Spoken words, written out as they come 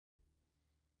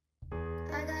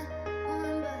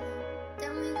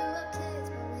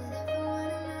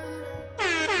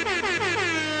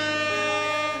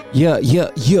Yeah.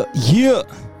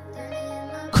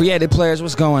 Creative players,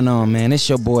 what's going on, man? It's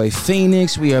your boy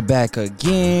Phoenix. We are back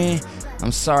again.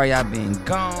 I'm sorry I've been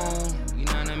gone. You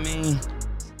know what I mean?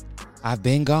 I've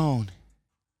been gone,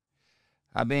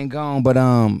 but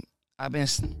I've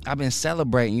been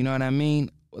celebrating. You know what I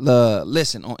mean?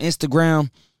 Listen, on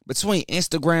Instagram, between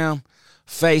Instagram,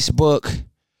 Facebook,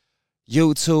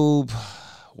 YouTube,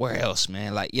 where else,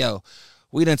 man? Like, yo,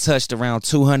 we done touched around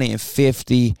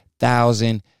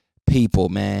 250,000 people,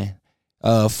 man.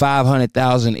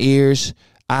 500,000 ears,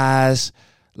 eyes.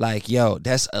 Like, yo,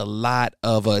 that's a lot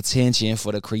of attention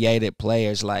for the creative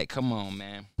players. Like, come on,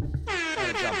 man.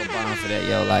 Gotta drop a bomb for that,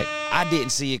 yo. Like, I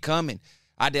didn't see it coming.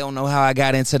 I don't know how I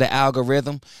got into the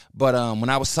algorithm, but when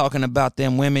I was talking about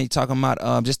them women, talking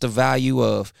about just the value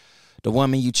of the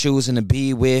woman you choosing to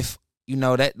be with, you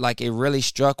know, that, like, it really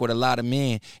struck with a lot of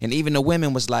men. And even the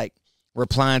women was, like,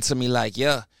 replying to me like,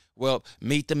 yeah, well,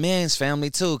 meet the men's family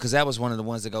too, because that was one of the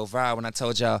ones that go viral when I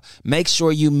told y'all, make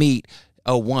sure you meet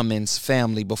a woman's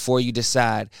family before you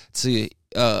decide to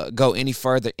go any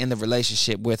further in the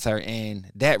relationship with her.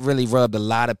 And that really rubbed a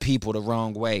lot of people the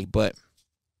wrong way. But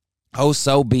oh,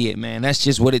 so be it, man. That's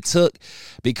just what it took,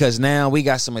 because now we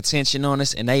got some attention on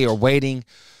us and they are waiting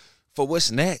for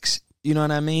what's next. You know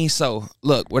what I mean? So,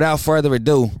 look, without further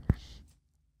ado,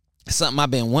 something I've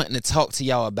been wanting to talk to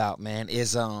y'all about, man,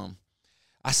 is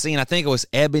I think it was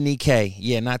Ebony K.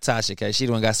 Yeah, not Tasha K. She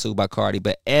the one got sued by Cardi,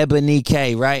 but Ebony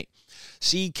K, right?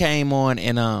 She came on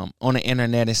and on the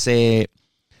internet and said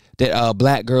that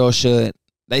black girls should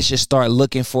start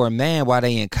looking for a man while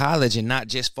they in college and not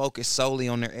just focus solely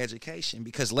on their education,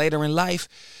 because later in life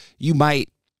you might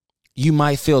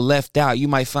feel left out. You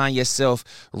might find yourself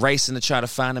racing to try to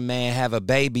find a man, have a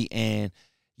baby, and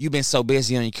you've been so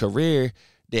busy on your career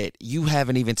that you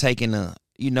haven't even taken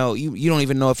you don't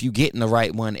even know if you're getting the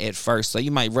right one at first. So you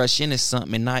might rush into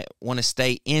something and not want to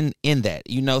stay in that,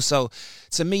 you know? So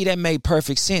to me, that made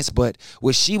perfect sense. But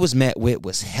what she was met with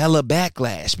was hella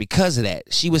backlash because of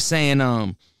that. She was saying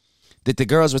that the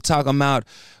girls were talking about,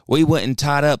 we wasn't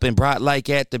tied up and brought like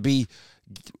that to be,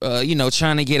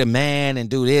 trying to get a man and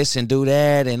do this and do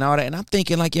that and all that. And I'm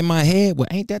thinking, like, in my head, well,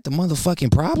 ain't that the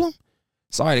motherfucking problem?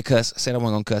 Sorry to cuss. I said I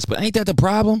wasn't going to cuss, but ain't that the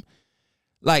problem?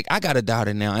 Like, I got a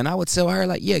daughter now, and I would tell her,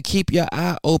 like, yeah, keep your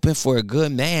eye open for a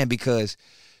good man, because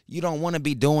you don't want to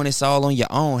be doing this all on your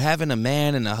own. Having a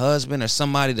man and a husband or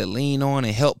somebody to lean on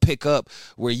and help pick up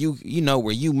where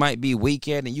where you might be weak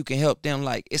at, and you can help them.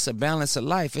 Like, it's a balance of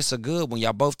life. It's a good when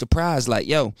y'all both the prize. Like,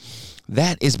 yo,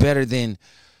 that is better than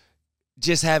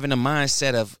just having a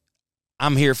mindset of,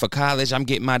 I'm here for college, I'm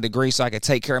getting my degree so I can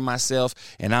take care of myself,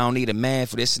 and I don't need a man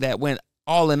for this and that. When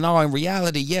all in all, in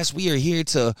reality, yes, we are here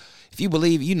to, if you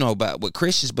believe, about what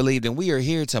Christians believe, then we are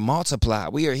here to multiply.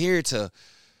 We are here to,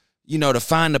 to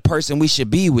find the person we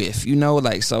should be with,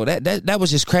 so that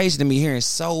was just crazy to me, hearing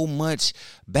so much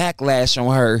backlash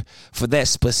on her for that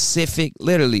specific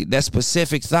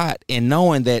thought, and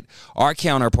knowing that our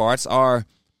counterparts are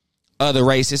other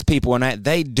racist people, and that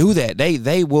they do that.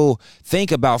 They will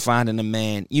think about finding a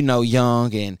man,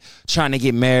 young and trying to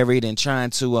get married and trying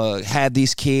to have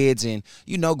these kids and,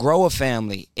 grow a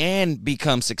family and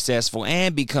become successful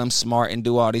and become smart and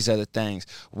do all these other things.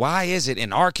 Why is it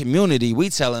in our community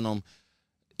we telling them,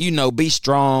 be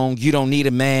strong, you don't need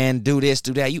a man, do this,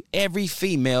 do that? Every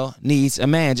female needs a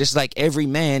man, just like every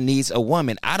man needs a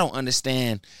woman. I don't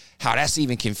understand how that's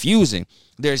even confusing.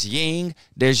 There's yin,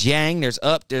 there's yang, there's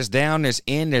up, there's down, there's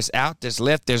in, there's out, there's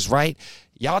left, there's right.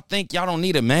 Y'all think y'all don't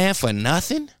need a man for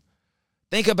nothing?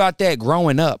 Think about that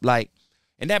growing up. Like,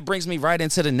 and that brings me right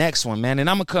into the next one, man. And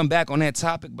I'm going to come back on that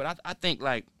topic, but I think,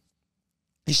 like,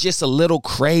 it's just a little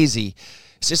crazy.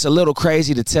 It's just a little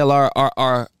crazy to tell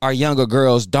our younger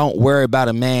girls, don't worry about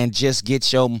a man, just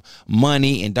get your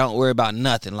money and don't worry about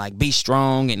nothing. Like, be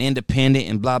strong and independent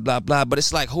and blah, blah, blah. But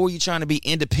it's like, who are you trying to be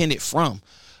independent from?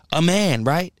 A man,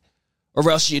 right?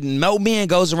 Or else no man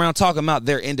goes around talking about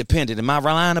they're independent. Am I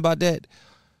lying about that?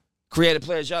 Creative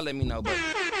players, y'all let me know. But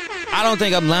I don't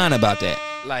think I'm lying about that.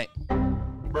 Like,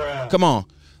 come on.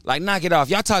 Like, knock it off.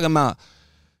 Y'all talking about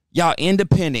y'all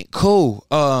independent. Cool.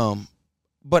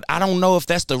 But I don't know if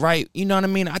that's the right, you know what I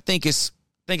mean? I think it's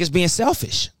being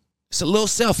selfish. It's a little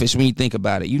selfish when you think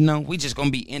about it. We just going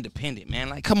to be independent, man.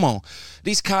 Like, come on.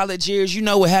 These college years, you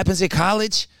know what happens at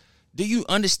college? Do you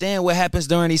understand what happens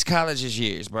during these college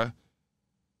years, bro?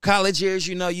 College years,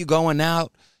 you going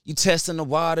out, you testing the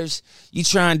waters, you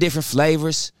trying different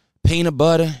flavors, peanut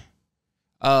butter,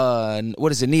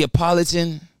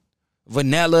 Neapolitan,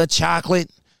 vanilla,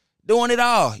 chocolate, doing it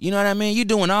all. You know what I mean? You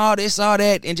doing all this, all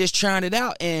that, and just trying it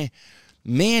out. And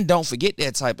men don't forget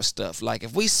that type of stuff. Like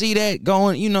if we see that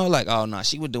going, you know, like, oh no,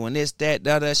 she was doing this, that,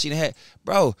 that, she had,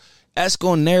 bro, that's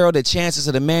gonna narrow the chances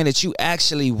of the man that you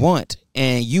actually want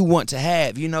and you want to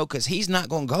have, you know, because he's not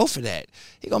gonna go for that.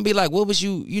 He gonna be like, what was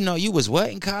you, you know, you was what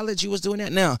in college? You was doing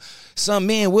that. Now, some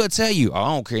men will tell you, oh,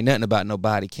 I don't care nothing about no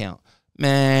body count.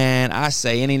 Man, I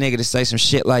say any nigga to say some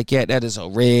shit like that, that is a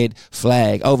red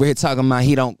flag. Over here talking about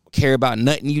he don't care about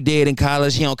nothing you did in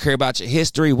college. He don't care about your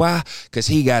history. Why? Because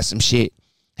he got some shit.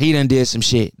 He done did some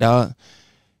shit, dog.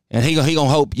 And he gonna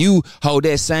hope you hold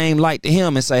that same light to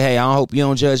him and say, hey, I hope you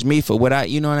don't judge me for what I,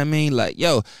 you know what I mean? Like,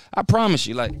 yo, I promise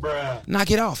you, like, bruh, knock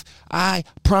it off. I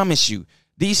promise you.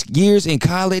 These years in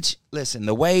college, listen,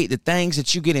 the things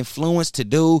that you get influenced to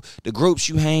do, the groups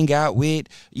you hang out with,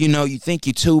 you know, you think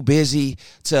you're too busy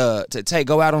to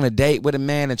go out on a date with a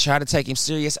man and try to take him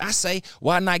serious. I say,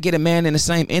 why not get a man in the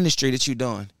same industry that you're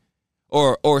doing?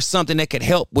 Or something that could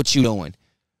help what you're doing.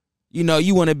 You know,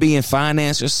 you want to be in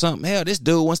finance or something. Hell, this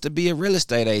dude wants to be a real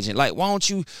estate agent. Like, why don't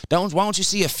you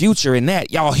see a future in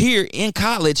that? Y'all here in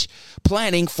college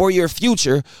planning for your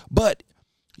future, but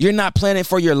you're not planning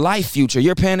for your life future.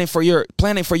 You're planning for your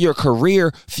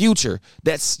career future.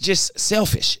 That's just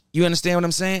selfish. You understand what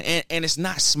I'm saying? And it's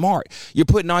not smart. You're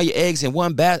putting all your eggs in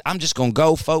one basket. I'm just going to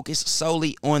go focus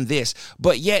solely on this.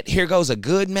 But yet, here goes a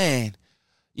good man.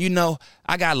 You know,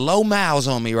 I got low miles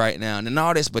on me right now and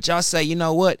all this, but y'all say, you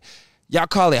know what? Y'all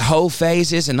call it whole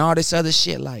phases and all this other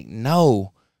shit. Like,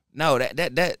 no,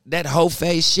 that whole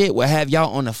phase shit will have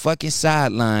y'all on the fucking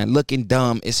sideline looking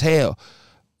dumb as hell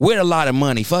with a lot of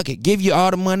money. Fuck it. Give you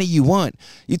all the money you want.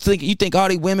 You think all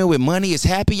these women with money is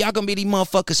happy? Y'all gonna be these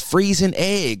motherfuckers freezing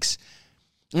eggs.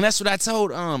 And that's what I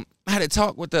told, I had to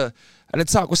talk with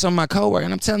some of my coworkers,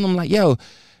 and I'm telling them, like, yo,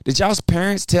 did y'all's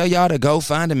parents tell y'all to go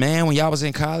find a man when y'all was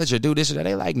in college or do this or that?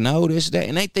 They like, no, this or that.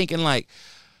 And they thinking like,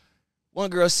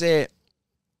 one girl said,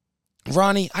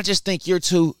 Ronnie, I just think you're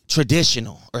too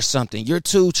traditional or something. You're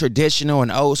too traditional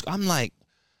and old school. I'm like,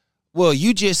 well,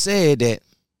 you just said that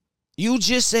you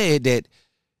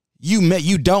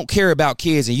don't care about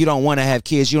kids and you don't want to have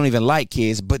kids. You don't even like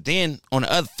kids. But then on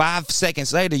the other 5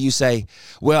 seconds later, you say,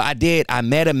 well, I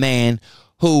met a man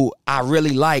who I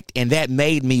really liked, and that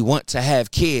made me want to have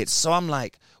kids. So I'm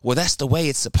like, well, that's the way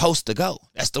it's supposed to go.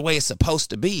 That's the way it's supposed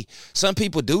to be. Some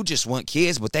people do just want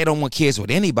kids, but they don't want kids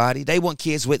with anybody. They want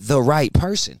kids with the right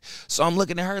person. So I'm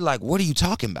looking at her like, what are you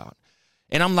talking about?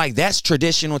 And I'm like, that's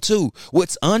traditional too.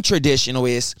 What's untraditional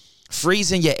is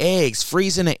freezing your eggs,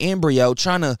 freezing an embryo,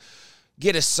 trying to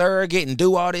get a surrogate and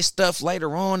do all this stuff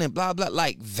later on and blah, blah.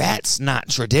 Like, that's not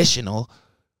traditional.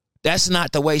 That's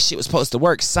not the way shit was supposed to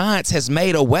work. Science has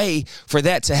made a way for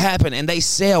that to happen, and they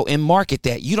sell and market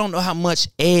that. You don't know how much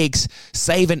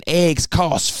saving eggs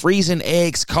costs, freezing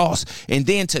eggs costs, and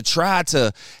then to try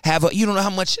to you don't know how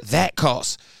much that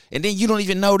costs. And then you don't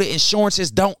even know the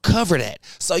insurances don't cover that.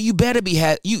 So you better be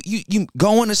you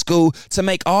going to school to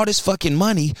make all this fucking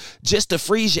money just to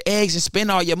freeze your eggs and spend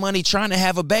all your money trying to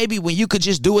have a baby when you could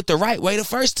just do it the right way the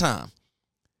first time.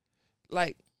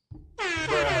 Like,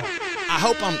 I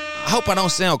hope I don't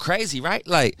sound crazy, right?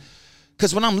 Like,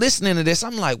 because when I'm listening to this,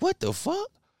 I'm like, what the fuck?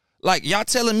 Like, y'all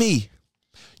telling me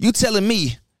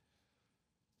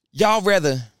y'all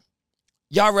rather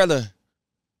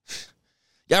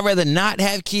not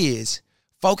have kids,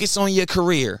 focus on your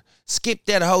career, skip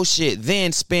that whole shit,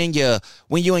 then spend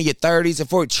when you're in your 30s and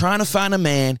 40s trying to find a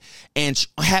man and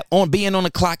being on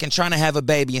the clock and trying to have a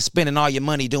baby and spending all your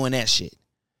money doing that shit.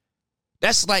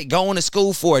 That's like going to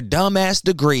school for a dumbass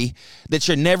degree that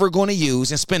you're never going to use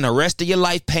and spend the rest of your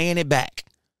life paying it back.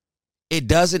 It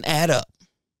doesn't add up.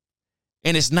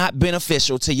 And it's not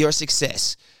beneficial to your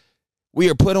success. We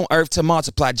are put on earth to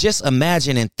multiply. Just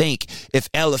imagine and think if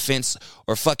elephants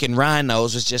or fucking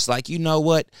rhinos was just like, you know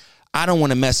what? I don't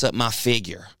want to mess up my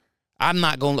figure. I'm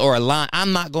not going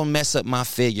to mess up my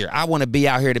figure. I want to be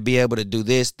out here to be able to do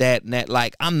this, that, and that.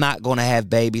 Like, I'm not going to have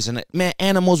babies. And man,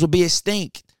 animals would be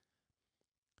extinct.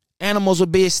 Animals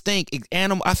would be extinct.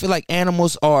 I feel like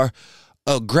animals are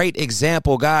a great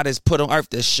example God has put on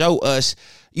earth to show us,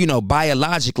 you know,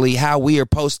 biologically how we are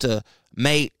supposed to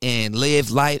mate and live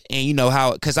life. And you know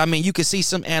how, because I mean, you can see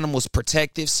some animals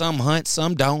protective, some hunt,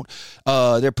 some don't.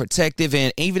 They're protective,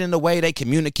 and even in the way they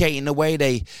communicate, in the way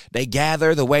they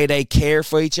gather, the way they care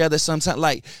for each other. Sometimes,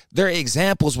 like, they're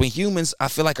examples when humans, I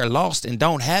feel like, are lost and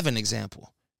don't have an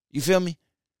example. You feel me?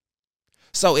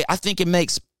 So I think it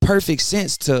makes perfect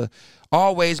sense to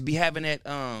always be having that,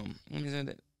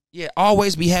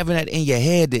 always be having that in your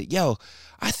head that, yo,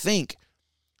 I think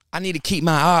I need to keep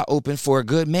my eye open for a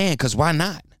good man, because why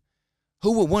not?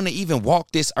 Who would want to even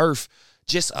walk this earth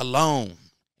just alone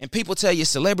And people tell you,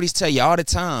 celebrities tell you all the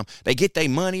time, they get their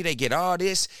money, they get all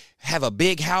this, have a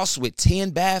big house with 10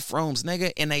 bathrooms,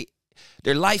 nigga, and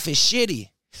their life is shitty.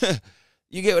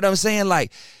 You get what I'm saying?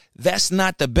 Like, that's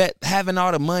not the bet. Having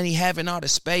all the money, having all the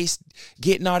space,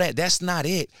 getting all that, that's not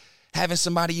it. Having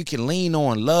somebody you can lean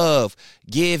on, love,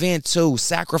 give into,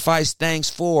 sacrifice things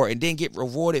for, and then get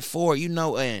rewarded for, you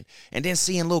know, and then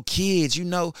seeing little kids, you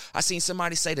know. I seen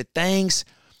somebody say the things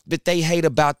that they hate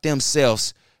about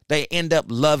themselves, they end up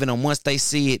loving them once they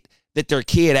see it, that their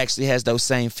kid actually has those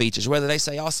same features. Whether they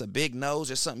say, oh, it's a big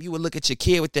nose or something, you would look at your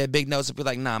kid with that big nose and be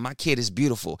like, nah, my kid is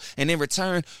beautiful. And in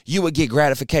return, you would get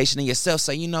gratification in yourself.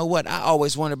 Say, you know what? I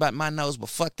always wondered about my nose, but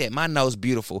fuck that. My nose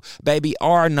beautiful. Baby,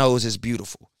 our nose is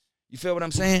beautiful. You feel what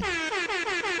I'm saying?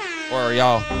 Or are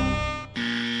y'all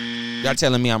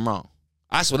telling me I'm wrong?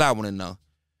 That's what I want to know.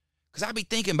 Cause I be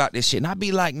thinking about this shit and I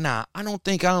be like, nah, I don't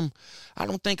think I'm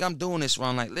doing this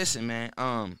wrong. Like, listen, man,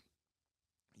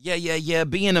 yeah.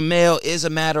 Being a male is a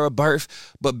matter of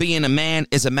birth, but being a man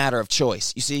is a matter of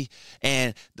choice. You see,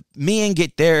 and men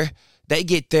get their,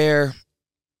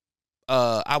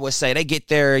 I would say they get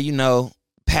their, you know,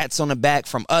 pats on the back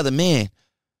from other men.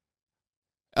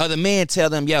 Other men tell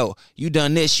them, yo, you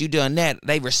done this, you done that.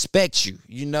 They respect you.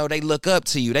 You know, they look up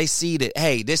to you. They see that,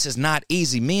 hey, this is not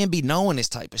easy. Men be knowing this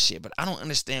type of shit, but I don't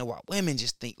understand why women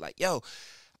just think like, yo,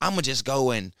 I'm going to just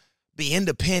go and be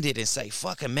independent and say,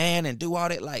 fuck a man and do all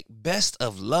that. Like, best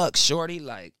of luck, shorty.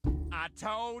 Like, I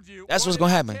told you. That's what's going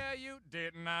to happen.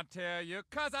 Didn't I tell you?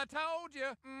 Because I told you.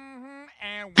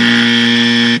 And we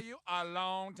told you a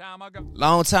long time ago.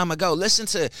 Long time ago. Listen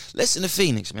to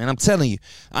Phoenix, man. I'm telling you.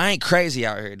 I ain't crazy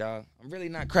out here, dog. I'm really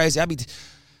not crazy. I be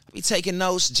taking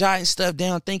notes, jotting stuff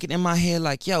down, thinking in my head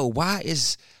like, yo, why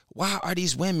are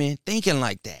these women thinking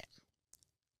like that?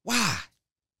 Why?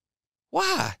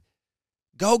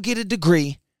 Go get a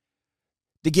degree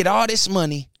to get all this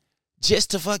money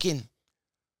just to fucking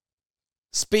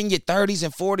spend your 30s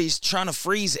and 40s trying to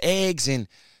freeze eggs and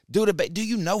do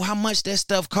you know how much that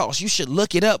stuff costs? You should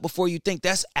look it up before you think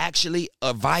that's actually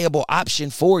a viable option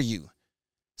for you.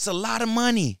 It's a lot of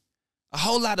money, a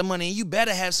whole lot of money, and you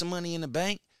better have some money in the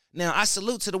bank. Now, I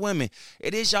salute to the women.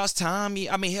 It is y'all's time.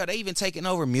 I mean, hell, they even taking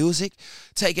over music,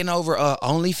 taking over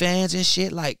OnlyFans and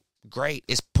shit. Like, great.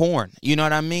 It's porn. You know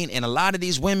what I mean? And a lot of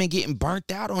these women getting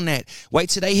burnt out on that. Wait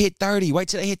till they hit 30. Wait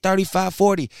till they hit 35,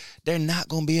 40. They're not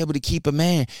going to be able to keep a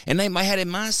man. And they might have that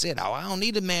mindset, oh, I don't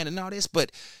need a man and all this.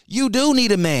 But you do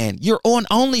need a man. You're on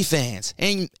OnlyFans.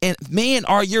 And men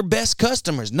are your best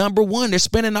customers. Number one, they're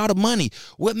spending all the money.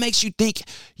 What makes you think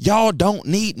y'all don't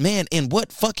need men? In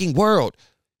what fucking world?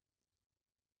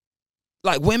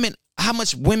 Like, women, how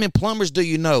much women plumbers do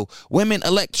you know? Women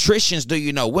electricians do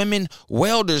you know? Women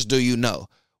welders do you know?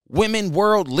 Women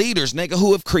world leaders, nigga,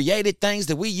 who have created things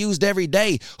that we used every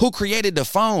day. Who created the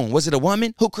phone? Was it a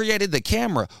woman? Who created the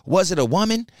camera? Was it a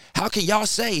woman? How can y'all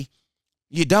say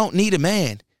you don't need a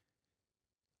man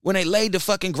when they laid the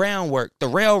fucking groundwork, the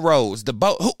railroads, the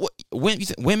boat?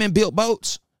 Women built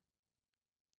boats?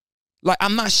 Like,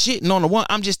 I'm not shitting on the one.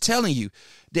 I'm just telling you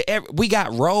that we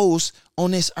got roles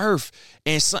on this earth,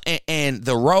 and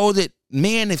the role that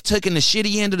men have taken the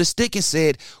shitty end of the stick and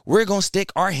said, we're going to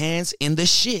stick our hands in the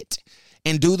shit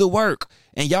and do the work,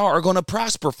 and y'all are going to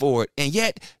prosper for it. And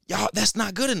yet, y'all, that's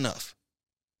not good enough.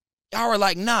 Y'all are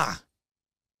like, nah,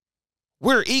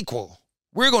 we're equal.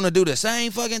 We're going to do the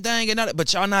same fucking thing,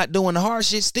 but y'all not doing the hard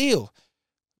shit still.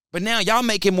 But now y'all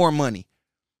making more money.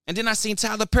 And then I seen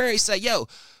Tyler Perry say, yo,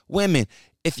 women,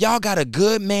 if y'all got a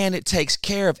good man that takes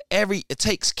care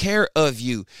of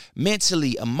you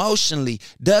mentally, emotionally,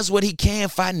 does what he can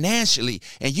financially,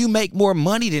 and you make more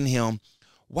money than him,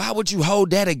 why would you hold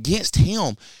that against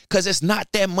him? Because it's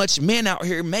not that much men out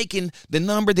here making the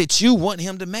number that you want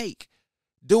him to make,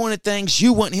 doing the things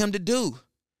you want him to do.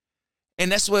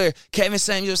 And that's where Kevin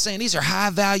Samuels was saying, these are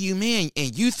high value men,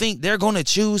 and you think they're going to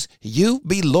choose you,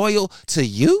 be loyal to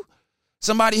you?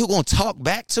 Somebody who going to talk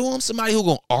back to them? Somebody who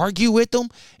going to argue with them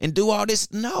and do all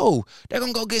this? No, they're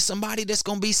going to go get somebody that's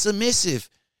going to be submissive.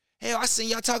 Hell, I seen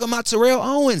y'all talking about Terrell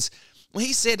Owens when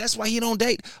he said that's why he don't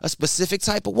date a specific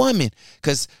type of woman.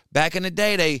 Because back in the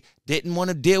day, they didn't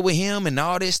want to deal with him and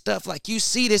all this stuff. Like, you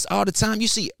see this all the time. You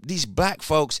see these black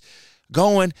folks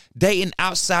dating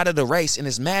outside of the race. And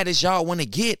as mad as y'all want to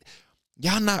get,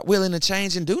 y'all not willing to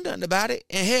change and do nothing about it.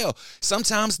 And hell,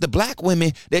 sometimes the black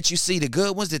women that you see, the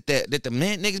good ones that the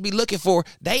men niggas be looking for,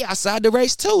 they outside the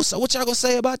race too. So what y'all gonna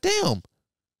say about them?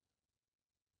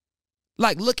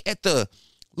 Like, look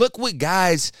what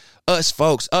guys, us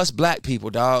folks, us black people,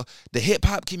 dog, the hip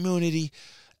hop community,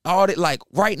 all that. Like,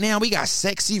 right now we got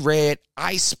Sexy Red,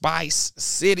 Ice Spice,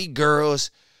 City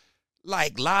Girls.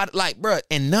 Like, bruh,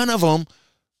 and none of them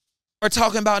are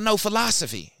talking about no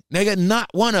philosophy. Nigga, not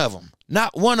one of them.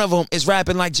 Not one of them is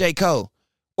rapping like J. Cole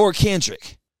or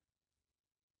Kendrick.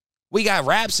 We got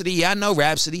Rhapsody. Yeah, I know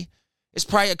Rhapsody. It's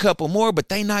probably a couple more, but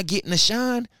they not getting the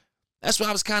shine. That's why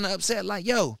I was kind of upset. Like,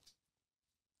 yo,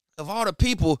 of all the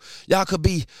people y'all could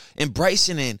be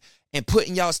embracing and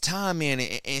putting y'all's time in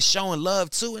and showing love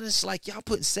to, and it's like y'all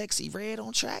putting Sexy Red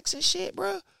on tracks and shit,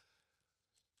 bro.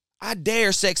 I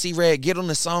dare Sexy Red get on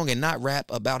the song and not rap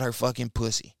about her fucking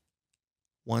pussy.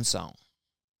 One song.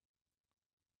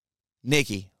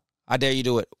 Nicki, I dare you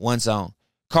do it. One song.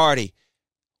 Cardi,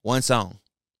 one song.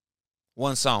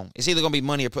 One song. It's either gonna be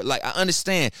money or put. Like, I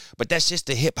understand, but that's just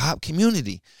the hip hop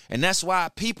community, and that's why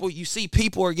you see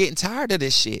people are getting tired of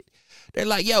this shit. They're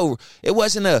like, yo, it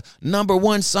wasn't a number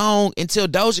one song until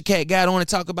Doja Cat got on and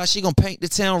talk about she gonna paint the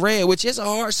town red, which is a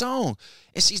hard song,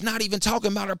 and she's not even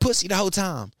talking about her pussy the whole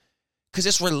time, cause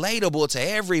it's relatable to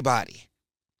everybody.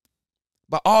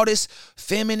 But all this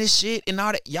feminist shit and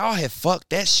all that, y'all have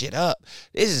fucked that shit up.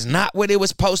 This is not what it was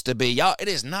supposed to be. Y'all, it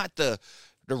is not the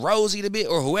Rosie the bit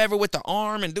or whoever with the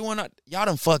arm and doing that. Y'all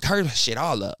done fucked her shit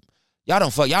all up. Y'all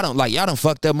done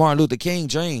fucked up Martin Luther King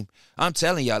dream. I'm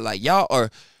telling y'all, like, y'all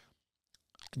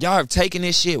have taken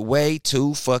this shit way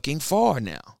too fucking far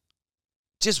now.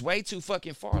 Just way too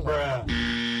fucking far. Like,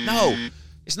 no,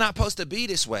 it's not supposed to be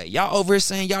this way. Y'all over here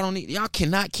saying y'all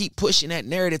cannot keep pushing that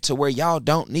narrative to where y'all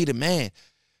don't need a man.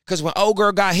 Cause when old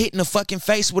girl got hit in the fucking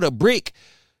face with a brick,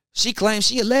 she claimed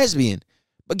she a lesbian.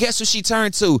 But guess who she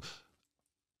turned to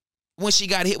when she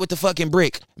got hit with the fucking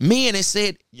brick? Men, and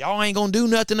said, y'all ain't gonna do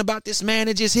nothing about this man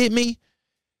that just hit me.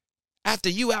 After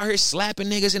you out here slapping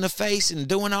niggas in the face and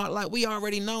doing all, like, we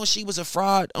already know she was a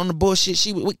fraud on the bullshit.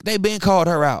 They been called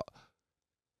her out.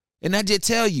 And I did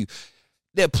tell you,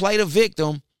 that play the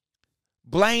victim,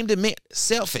 blame the man.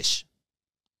 Selfish.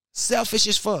 Selfish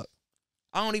as fuck.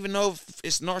 I don't even know if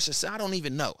it's narcissistic. I don't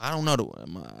even know. I don't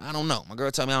know. My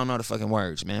girl told me I don't know the fucking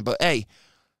words, man. But hey,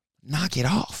 knock it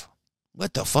off.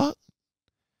 What the fuck?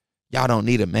 Y'all don't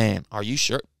need a man. Are you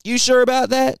sure? You sure about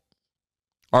that?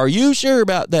 Are you sure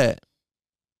about that?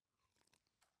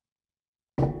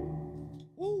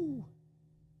 Woo.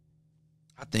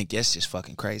 I think that's just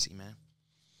fucking crazy, man.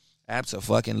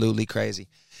 Absolutely crazy.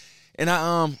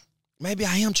 And maybe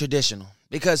I am traditional,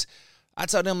 because I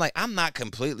told them, like, I'm not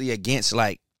completely against,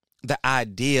 like, the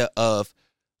idea of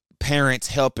parents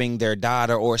helping their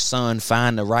daughter or son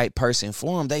find the right person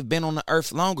for them. They've been on the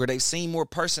earth longer. They've seen more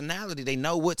personality. They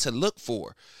know what to look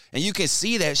for. And you can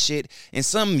see that shit in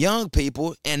some young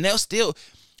people, and they'll still,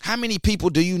 how many people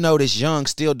do you know that's young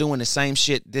still doing the same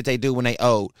shit that they do when they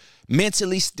old?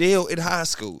 Mentally still in high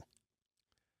school.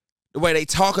 The way they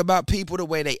talk about people, the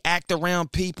way they act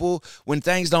around people when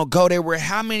things don't go their way.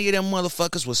 How many of them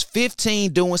motherfuckers was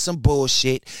 15 doing some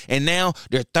bullshit, and now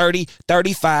they're 30,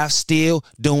 35 still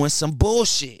doing some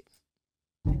bullshit?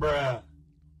 Bruh.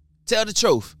 Tell the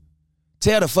truth.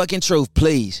 Tell the fucking truth,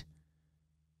 please.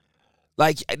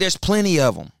 Like, there's plenty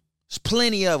of them. There's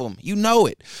plenty of them. You know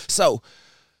it. So,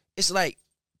 it's like,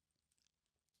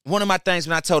 one of my things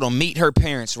when I told them, meet her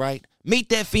parents, right? Meet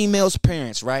that female's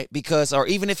parents, right? Because, or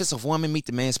even if it's a woman, meet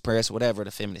the man's parents, whatever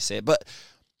the feminist said. But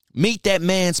meet that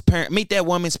man's parent, meet that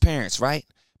woman's parents, right?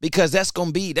 Because that's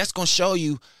gonna show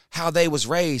you how they was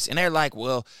raised. And they're like,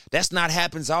 well, that's not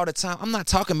happens all the time. I'm not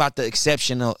talking about the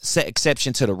exception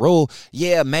to the rule.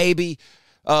 Yeah, maybe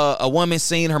a woman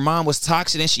seen her mom was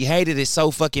toxic and she hated it so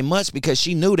fucking much because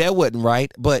she knew that wasn't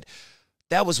right. But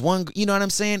that was one, you know what I'm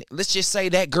saying? Let's just say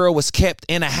that girl was kept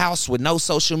in a house with no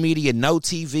social media, no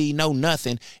TV, no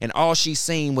nothing, and all she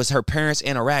seen was her parents'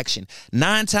 interaction.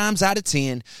 9 times out of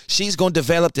 10, she's going to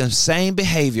develop the same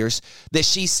behaviors that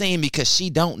she's seen because she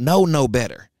don't know no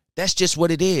better. That's just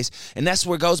what it is. And that's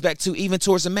where it goes back to even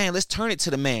towards the man. Let's turn it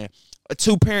to the man. A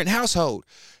 2-parent household.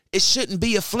 It shouldn't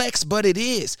be a flex, but it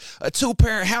is. A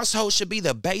 2-parent household should be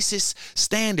the basis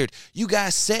standard. You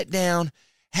guys sat down,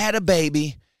 had a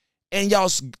baby, and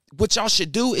what y'all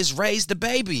should do is raise the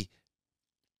baby.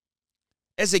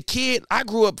 As a kid, I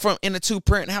grew up in a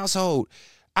 2-parent household.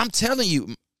 I'm telling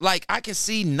you, like, I can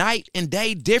see night and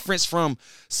day difference from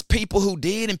people who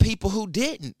did and people who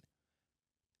didn't.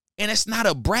 And it's not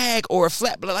a brag or a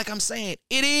flat, but like I'm saying,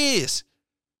 it is.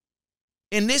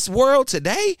 In this world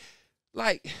today,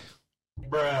 like,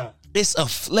 bruh, it's a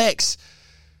flex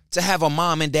to have a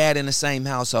mom and dad in the same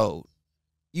household.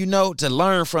 You know, to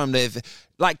learn from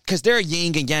because they're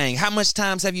yin and yang. How much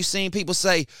times have you seen people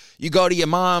say, you go to your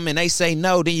mom and they say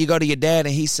no, then you go to your dad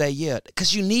and he say yeah?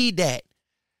 Because you need that.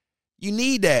 You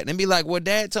need that. And be like, well,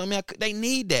 dad told me they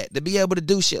need that to be able to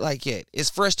do shit like that. As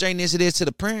frustrating as it is to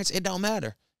the parents, it don't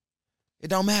matter. It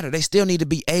don't matter. They still need to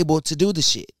be able to do the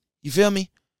shit. You feel me?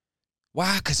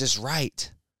 Why? Because it's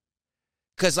right.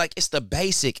 Because, like, it's the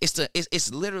basic.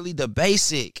 It's literally the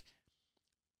basic.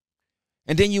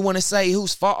 And then you want to say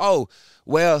whose fault? Oh,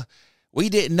 well, we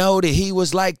didn't know that he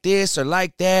was like this or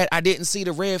like that. I didn't see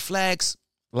the red flags.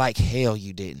 Like hell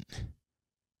you didn't.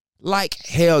 Like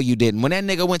hell you didn't. When that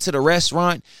nigga went to the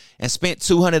restaurant and spent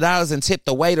 $200 and tipped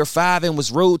the waiter $5 and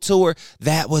was rude to her,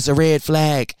 that was a red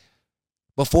flag.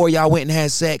 Before y'all went and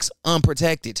had sex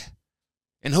unprotected.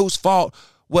 And whose fault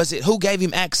was it? Who gave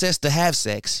him access to have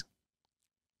sex?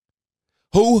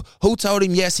 Who told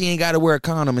him, yes, he ain't got to wear a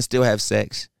condom and still have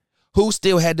sex? Who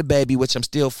still had the baby, which I'm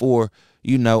still for,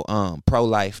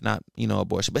 pro-life, not,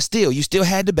 abortion. But still, you still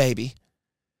had the baby.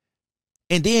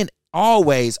 And then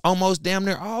always, almost damn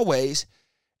near always,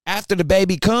 after the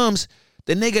baby comes,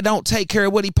 the nigga don't take care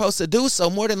of what he supposed to do. So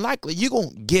more than likely, you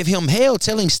going to give him hell,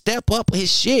 tell him step up his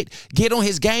shit, get on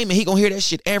his game, and he going to hear that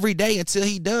shit every day until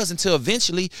he does, until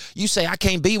eventually you say, I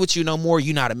can't be with you no more,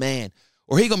 you not a man.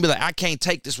 Or he going to be like, I can't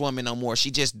take this woman no more,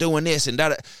 she just doing this and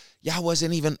that. Y'all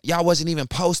wasn't even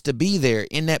supposed to be there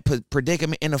in that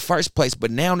predicament in the first place. But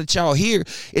now that y'all here,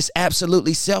 it's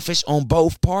absolutely selfish on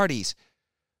both parties.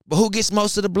 But who gets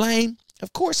most of the blame?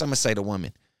 Of course I'm going to say the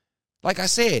woman. Like I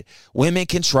said, women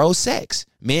control sex.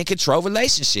 Men control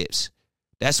relationships.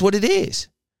 That's what it is.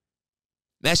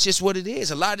 That's just what it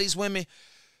is. A lot of these women,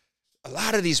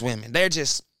 they're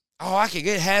just, oh, I could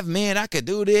have men. I could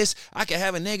do this. I could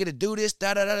have a nigga to do this.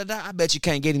 Da-da-da-da-da. I bet you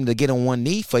can't get him to get on one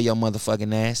knee for your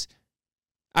motherfucking ass.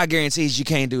 I guarantee you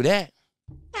can't do that.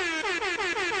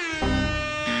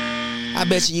 I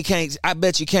bet you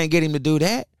can't get him to do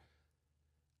that.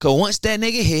 Because once that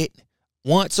nigga hit,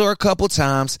 once or a couple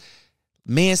times,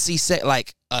 men see sex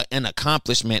like an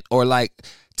accomplishment or like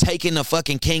taking the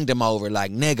fucking kingdom over.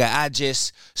 Like, nigga, I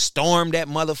just stormed that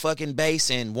motherfucking base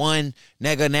and won.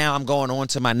 Nigga, now I'm going on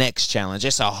to my next challenge.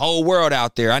 It's a whole world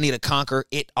out there. I need to conquer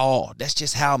it all. That's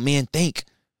just how men think.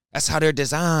 That's how they're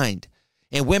designed.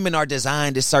 And women are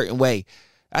designed a certain way.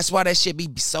 That's why there should be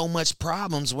so much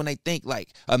problems when they think like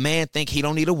a man think he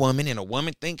don't need a woman and a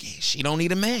woman think she don't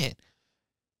need a man.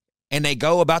 And they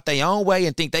go about their own way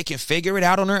and think they can figure it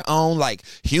out on their own, like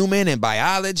human and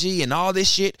biology and all this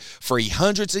shit for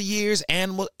hundreds of years.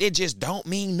 And it just don't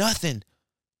mean nothing.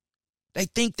 They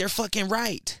think they're fucking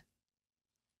right.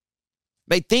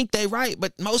 They think they right,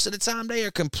 but most of the time they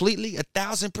are completely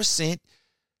 1,000%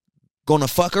 gonna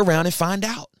fuck around and find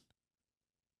out.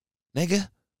 Nigga,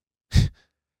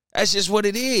 that's just what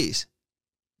it is.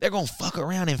 They're gonna fuck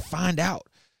around and find out.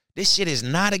 This shit is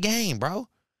not a game, bro.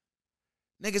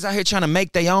 Niggas out here trying to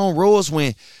make their own rules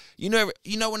when, when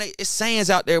it's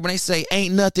sayings out there when they say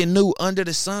ain't nothing new under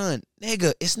the sun.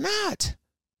 Nigga, it's not.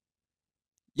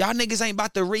 Y'all niggas ain't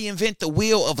about to reinvent the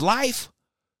wheel of life.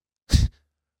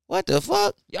 What the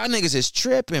fuck? Y'all niggas is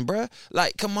tripping, bro.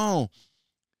 Like, come on.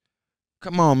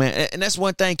 Come on, man. And that's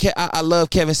one thing I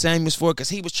love Kevin Samuels for, because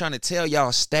he was trying to tell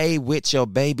y'all, stay with your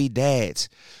baby dads.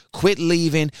 Quit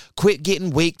leaving. Quit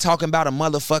getting weak talking about a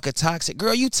motherfucker toxic.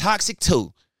 Girl, you toxic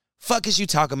too. Fuck is you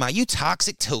talking about? You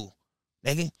toxic too,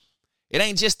 nigga. It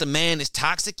ain't just the man that's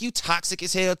toxic. You toxic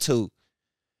as hell too,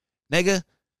 nigga.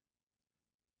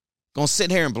 Gonna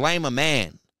sit here and blame a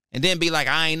man and then be like,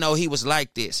 I ain't know he was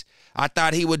like this. I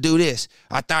thought he would do this.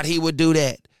 I thought he would do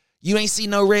that. You ain't see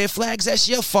no red flags. That's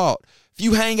your fault. If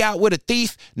you hang out with a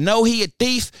thief, know he a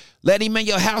thief, let him in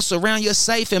your house around your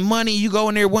safe and money, you go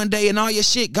in there one day and all your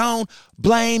shit gone,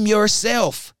 blame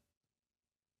yourself.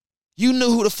 You knew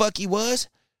who the fuck he was.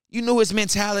 You knew his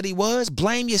mentality was.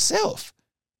 Blame yourself.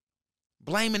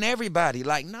 Blaming everybody.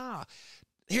 Like, nah.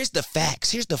 Here's the facts.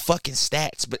 Here's the fucking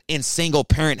stats. But in single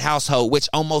parent household, which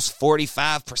almost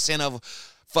 45% of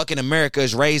fucking America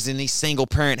is raised in these single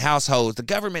parent households, the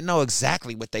government know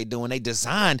exactly what they doing. They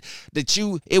designed that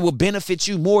it will benefit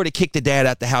you more to kick the dad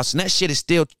out the house. And that shit is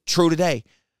still true today.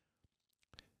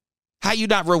 How you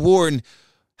not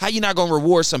going to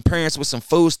reward some parents with some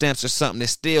food stamps or something that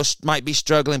still might be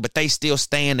struggling, but they still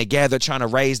staying together trying to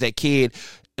raise that kid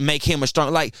and make him a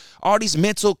strong, like all these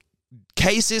mental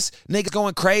cases, niggas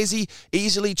going crazy,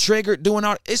 easily triggered, doing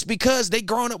all, it's because they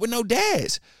growing up with no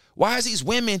dads. Why is these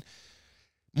women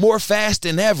more fast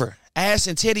than ever? Ass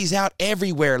and titties out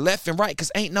everywhere, left and right,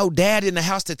 because ain't no dad in the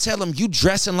house to tell them you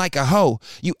dressing like a hoe,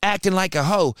 you acting like a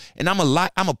hoe, and I'm going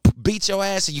to beat your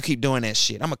ass if you keep doing that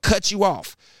shit. I'm going to cut you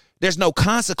off. There's no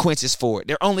consequences for it.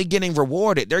 They're only getting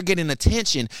rewarded. They're getting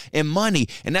attention and money.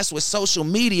 And that's what social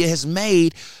media has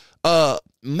made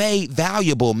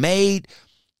valuable, made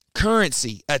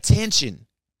currency, attention,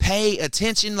 pay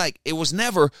attention. Like, it was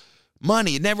never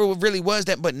money. It never really was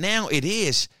that, but now it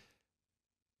is.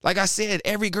 Like I said,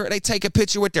 every girl, they take a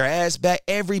picture with their ass back.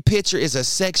 Every picture is a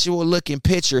sexual looking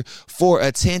picture for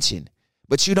attention.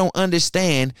 But you don't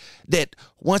understand that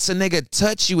once a nigga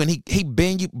touch you and he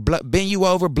bend you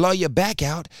over, blow your back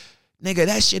out, nigga,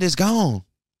 that shit is gone.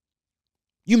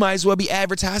 You might as well be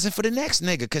advertising for the next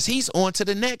nigga because he's on to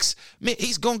the next.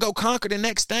 He's going to go conquer the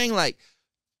next thing. Like,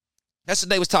 that's what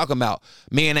they was talking about.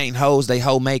 Men ain't hoes, they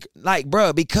hoe make. Like,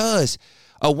 bruh, because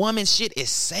a woman's shit is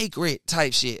sacred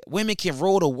type shit. Women can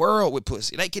rule the world with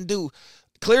pussy. They can do,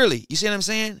 clearly, you see what I'm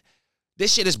saying?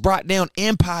 This shit has brought down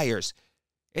empires.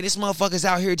 And this motherfucker's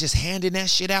out here just handing that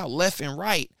shit out left and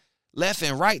right. Left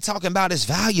and right, talking about it's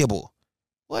valuable.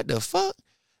 What the fuck?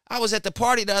 I was at the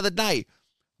party the other night.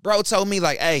 Bro told me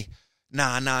like, hey,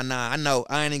 nah, I know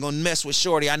I ain't gonna mess with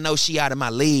Shorty. I know she out of my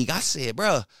league. I said,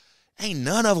 bro, ain't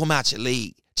none of them out your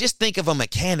league. Just think of a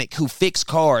mechanic who fix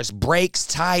cars, brakes,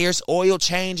 tires, oil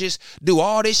changes, do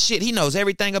all this shit. He knows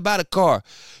everything about a car.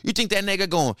 You think that nigga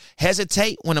gonna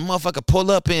hesitate when a motherfucker pull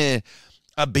up in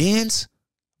a Benz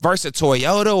versus a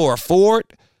Toyota or a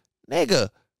Ford? Nigga,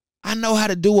 I know how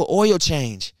to do an oil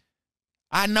change.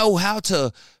 I know how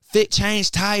to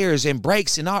change tires and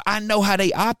brakes and all. I know how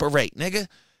they operate, nigga.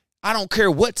 I don't care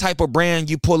what type of brand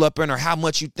you pull up in or how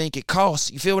much you think it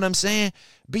costs. You feel what I'm saying?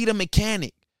 Be the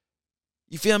mechanic.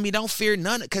 You feel me? Don't fear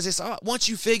none of it, because it's all, once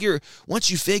you figure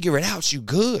it out, you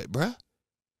good, bruh.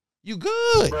 You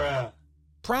good. Bruh.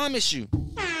 Promise you.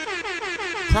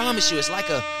 It's like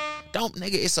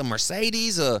it's a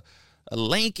Mercedes, a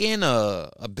Lincoln, a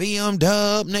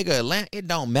BMW, nigga. It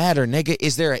don't matter, nigga.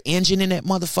 Is there an engine in that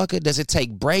motherfucker? Does it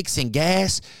take brakes and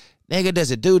gas? Nigga,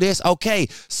 does it do this? Okay,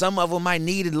 some of them might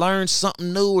need to learn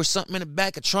something new or something in the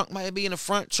back. A trunk might be in the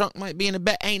front, trunk might be in the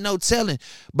back. Ain't no telling.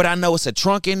 But I know it's a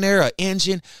trunk in there, an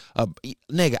engine.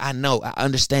 Nigga, I know, I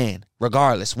understand.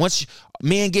 Regardless, once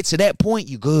men get to that point,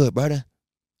 you good, brother.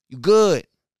 You good.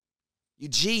 You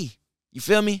G. You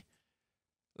feel me?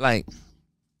 Like,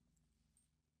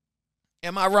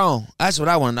 am I wrong? That's what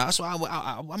I want to know. That's why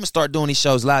I'm going to start doing these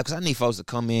shows live, because I need folks to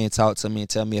come in and talk to me and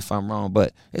tell me if I'm wrong.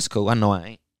 But it's cool. I know I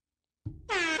ain't.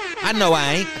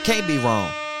 I can't be wrong.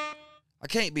 I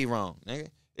can't be wrong, nigga.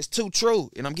 It's too true.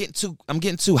 And I'm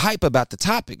getting too hype about the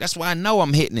topic. That's why I know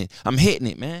I'm hitting it. I'm hitting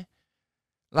it, man.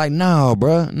 Like, no,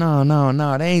 bro. No.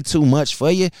 That ain't too much for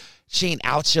you. She ain't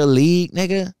out your league,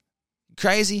 nigga.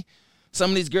 Crazy. Some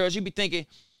of these girls, you be thinking,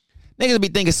 niggas be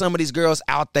thinking some of these girls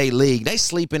out they league. They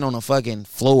sleeping on the fucking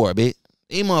floor, bitch.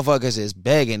 These motherfuckers is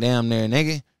begging down there,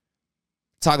 nigga.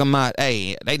 Talking about,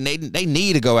 hey, they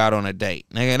need to go out on a date.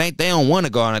 Nigga, they don't want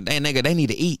to go on a date. Nigga, they need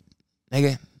to eat.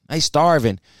 Nigga, they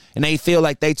starving. And they feel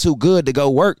like they too good to go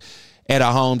work at a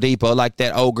Home Depot, like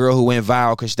that old girl who went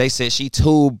viral because they said she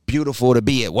too beautiful to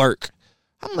be at work.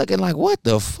 I'm looking like, what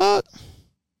the fuck?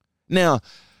 Now,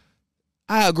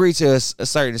 I agree to a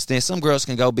certain extent. Some girls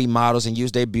can go be models and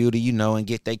use their beauty, you know, and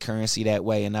get their currency that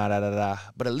way and da.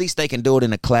 But at least they can do it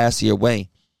in a classier way.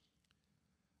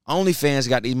 OnlyFans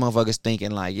got these motherfuckers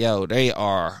thinking like, yo, they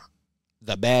are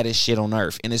the baddest shit on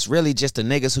earth. And it's really just the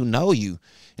niggas who know you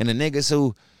and the niggas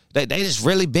who, they just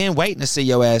really been waiting to see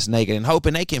your ass naked and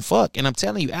hoping they can fuck. And I'm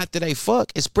telling you, after they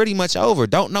fuck, it's pretty much over.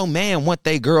 Don't no man want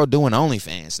they girl doing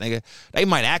OnlyFans, nigga. They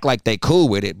might act like they cool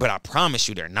with it, but I promise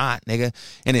you they're not, nigga.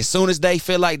 And as soon as they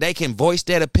feel like they can voice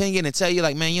that opinion and tell you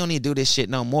like, man, you don't need to do this shit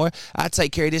no more. I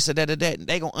take care of this or that or that.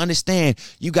 They gonna understand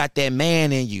you got that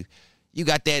man in you. You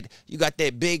got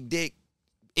that big dick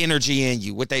energy in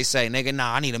you. What they say, nigga,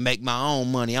 nah, I need to make my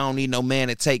own money. I don't need no man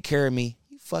to take care of me.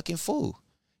 You fucking fool.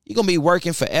 You're going to be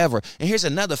working forever. And here's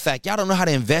another fact. Y'all don't know how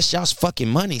to invest y'all's fucking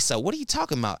money. So what are you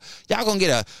talking about? Y'all going to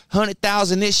get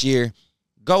 $100,000 this year,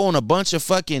 go on a bunch of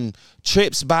fucking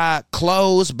trips, buy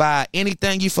clothes, buy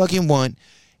anything you fucking want.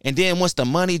 And then once the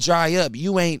money dry up,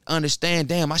 you ain't understand,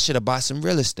 damn, I should have bought some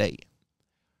real estate.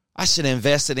 I should have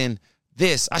invested in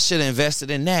this. I should have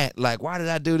invested in that. Like, why did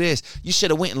I do this? You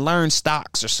should have went and learned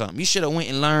stocks or something. You should have went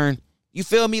and learned. You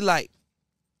feel me? Like,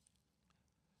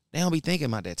 they don't be thinking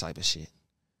about that type of shit.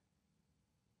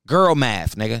 Girl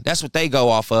math, nigga. That's what they go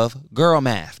off of. Girl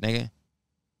math, nigga.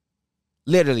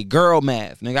 Literally, girl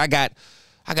math, nigga. I got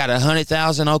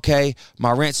 $100,000. Okay,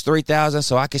 my rent's $3,000,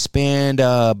 so I could spend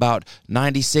about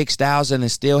 $96,000 and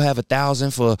still have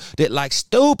 $1,000 for that. Like,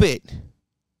 stupid.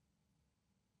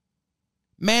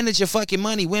 Manage your fucking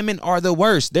money. Women are the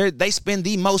worst. They spend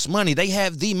the most money. They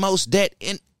have the most debt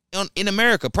in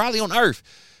America, probably on earth.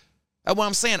 That's what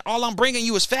I'm saying. All I'm bringing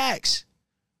you is facts.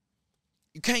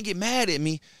 You can't get mad at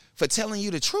me for telling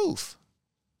you the truth.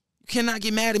 You cannot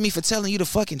get mad at me for telling you the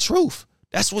fucking truth.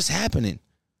 That's what's happening.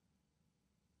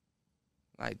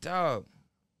 Like, dog.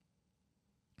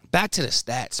 Back to the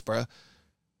stats, bro.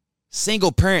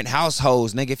 Single parent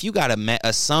households, nigga. If you got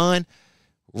a son,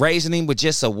 raising him with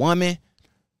just a woman,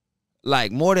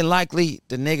 like more than likely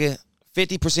the nigga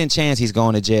 50% chance he's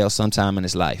going to jail sometime in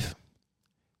his life.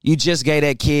 You just gave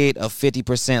that kid a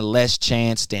 50% less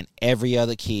chance than every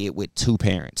other kid with two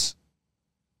parents.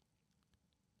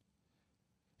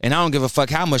 And I don't give a fuck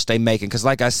how much they making, because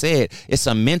like I said, it's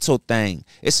a mental thing.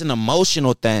 It's an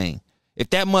emotional thing. If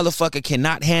that motherfucker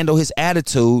cannot handle his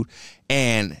attitude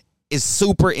and is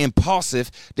super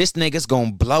impulsive, this nigga's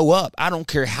gonna blow up. I don't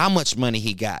care how much money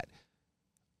he got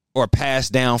or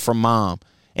passed down from mom.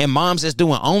 And moms that's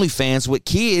doing OnlyFans with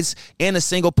kids in a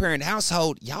single parent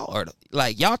household, y'all are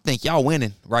like, y'all think y'all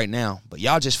winning right now, but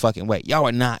y'all just fucking wait. Y'all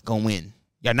are not gonna win.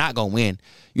 You're not gonna win.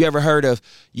 You ever heard of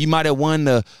you might have won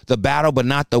the battle but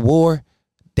not the war?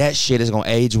 That shit is gonna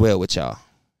age well with y'all.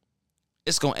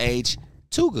 It's gonna age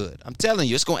too good. I'm telling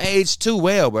you, it's gonna age too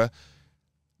well, bro.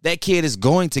 That kid is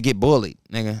going to get bullied,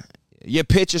 nigga. Your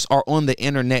pictures are on the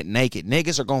internet naked.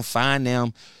 Niggas are gonna find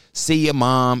them, see your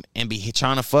mom, and be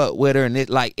trying to fuck with her, and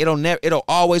it'll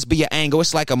always be an angle.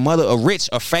 It's like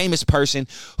a famous person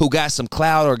who got some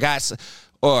clout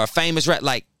or a famous rap.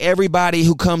 Like everybody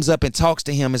who comes up and talks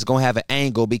to him is gonna have an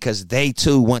angle because they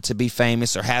too want to be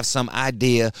famous or have some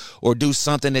idea or do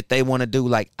something that they want to do.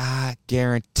 Like, I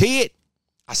guarantee it.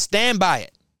 I stand by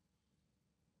it.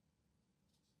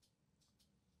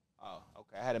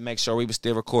 I had to make sure we were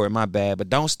still recording. My bad. But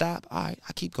don't stop. All right,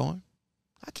 I keep going.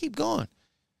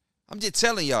 I'm just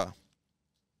telling y'all.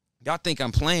 Y'all think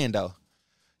I'm playing though.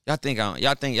 Y'all think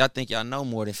y'all know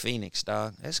more than Phoenix,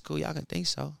 dog. That's cool. Y'all can think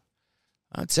so.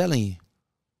 I'm telling you.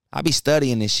 I be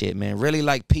studying this shit, man. Really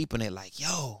like peeping it like,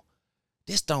 yo,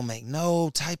 this don't make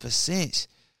no type of sense.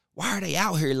 Why are they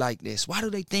out here like this? Why do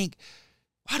they think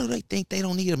they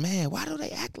don't need a man? Why do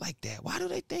they act like that? Why do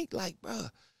they think like, bro,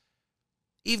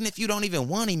 even if you don't even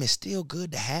want him, it's still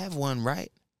good to have one,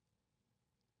 right?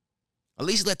 At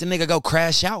least let the nigga go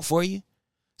crash out for you.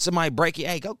 Somebody break you,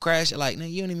 hey, go crash it. Like,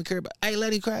 nigga, you don't even care about, hey,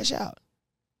 let him crash out.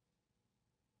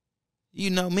 You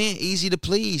know, men, easy to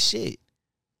please, shit.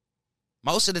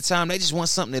 Most of the time, they just want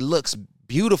something that looks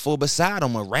beautiful beside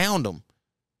them, around them.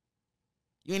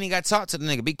 You ain't even got to talk to the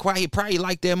nigga. Be quiet. He probably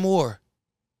like that more.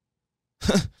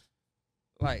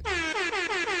 Like,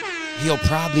 he'll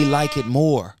probably like it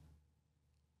more.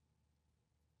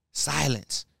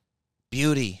 Silence.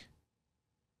 Beauty.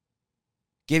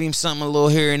 Give him something a little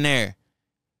here and there.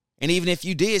 And even if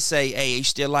you did say, hey, you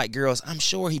still like girls, I'm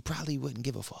sure he probably wouldn't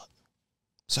give a fuck.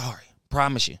 Sorry.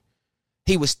 Promise you.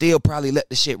 He would still probably let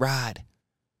the shit ride.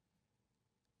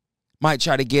 Might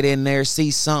try to get in there,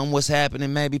 see something, what's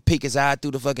happening, maybe peek his eye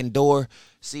through the fucking door,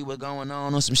 see what's going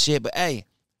on or some shit. But hey,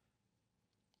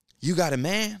 you got a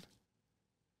man,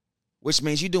 which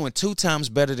means you're doing 2 times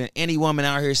better than any woman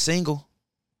out here single.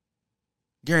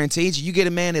 Guaranteed you get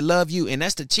a man that love you, and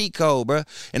that's the cheat code, bro.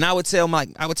 And I would tell my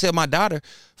daughter,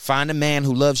 find a man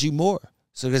who loves you more.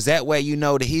 So because that way you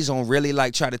know that he's gonna really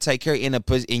like try to take care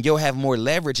and you'll have more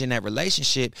leverage in that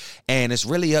relationship, and it's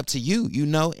really up to you, you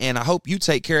know. And I hope you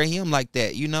take care of him like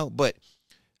that, you know. But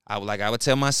I would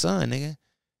tell my son, nigga,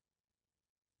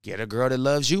 get a girl that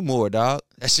loves you more, dog.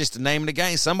 That's just the name of the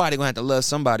game. Somebody gonna have to love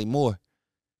somebody more,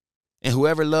 and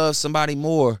whoever loves somebody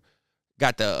more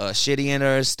got the shitty end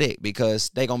of the stick, because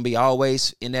they gonna be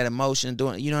always in that emotion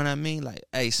doing, you know what I mean? Like,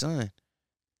 hey, son,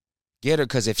 get her,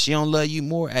 because if she don't love you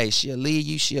more, hey, she'll leave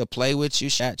you, she'll play with you,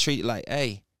 she'll treat you like,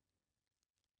 hey,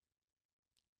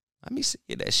 let me see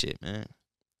that shit, man.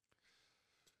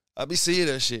 I be seeing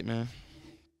that shit, man.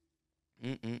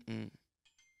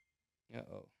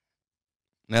 Uh-oh.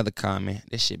 Another comment.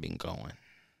 This shit been going.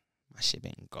 My shit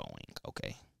been going.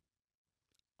 Okay.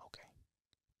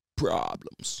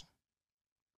 Problems.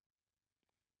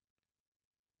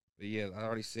 But yeah, I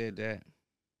already said that.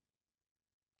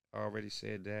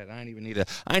 I ain't even need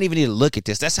to look at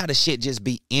this. That's how the shit just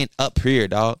be up here,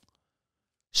 dog.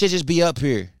 Shit just be up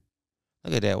here.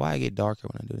 Look at that. Why I get darker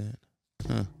when I do that?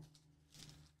 Huh.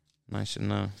 Nice to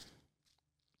know.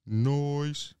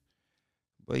 Noise.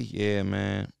 But yeah,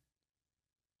 man.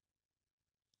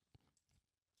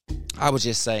 I would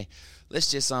just say,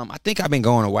 let's just I think I've been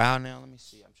going a while now. Let me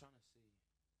see. I'm trying to see.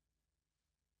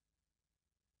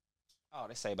 Oh,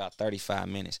 they say about 35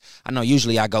 minutes. I know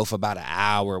usually I go for about an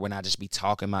hour when I just be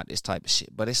talking about this type of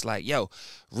shit. But it's like, yo,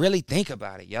 really think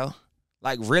about it, yo.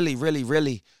 Like, really, really,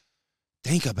 really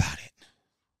think about it.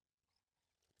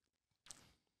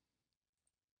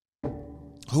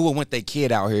 Who would want their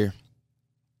kid out here?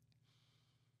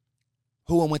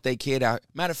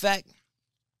 Matter of fact,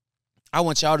 I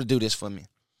want y'all to do this for me.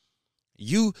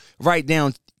 You write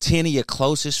down 10 of your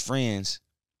closest friends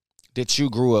that you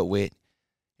grew up with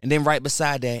And then right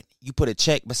beside that, you put a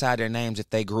check beside their names if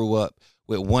they grew up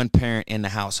with one parent in the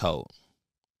household.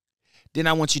 Then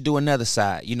I want you to do another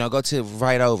side. Go to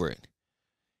right over it.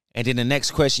 And then the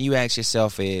next question you ask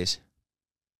yourself is,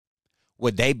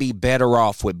 would they be better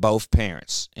off with both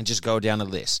parents? And just go down the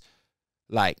list.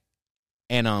 Can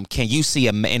you see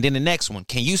and then the next one,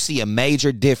 can you see a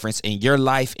major difference in your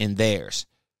life and theirs?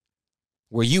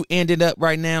 Where you ended up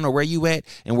right now or where you at,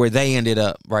 and where they ended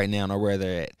up right now or where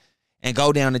they're at. And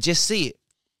go down and just see it.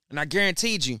 And I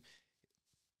guaranteed you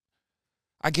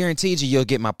you'll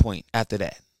get my point after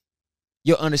that.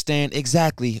 You'll understand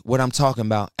exactly what I'm talking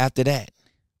about after that.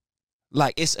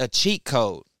 Like, it's a cheat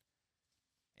code.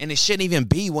 And it shouldn't even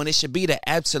be one. It should be the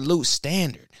absolute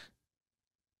standard.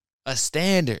 A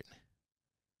standard.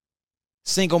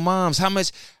 Single moms, how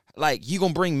much, you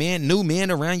gonna bring new men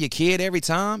around your kid every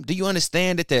time? Do you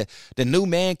understand that the new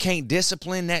man can't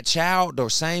discipline that child the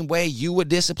same way you would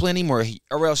discipline him, or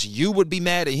else you would be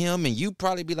mad at him and you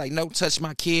probably be like, no, touch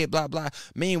my kid, blah, blah.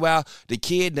 Meanwhile, the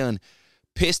kid done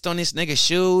pissed on this nigga's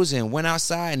shoes and went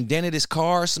outside and dented his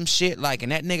car or some shit,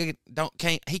 and that nigga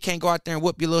can't go out there and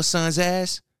whoop your little son's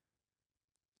ass?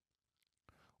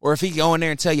 Or if he go in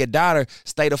there and tell your daughter,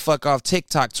 stay the fuck off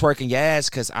TikTok twerking your ass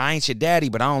because I ain't your daddy,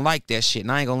 but I don't like that shit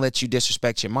and I ain't going to let you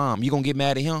disrespect your mom, you going to get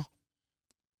mad at him?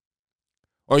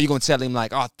 Or you going to tell him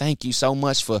oh, thank you so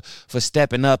much for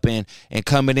stepping up and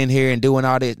coming in here and doing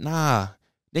all this? Nah.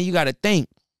 Then you got to think.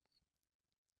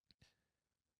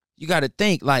 You got to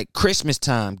think Christmas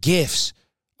time, gifts,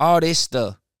 all this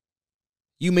stuff.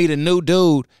 You meet a new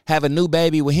dude, have a new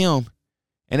baby with him,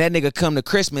 and that nigga come to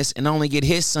Christmas and only get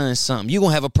his son something. You going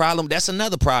to have a problem. That's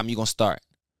another problem you going to start.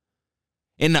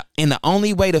 And the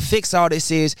only way to fix all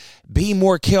this is be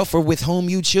more careful with whom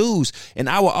you choose. And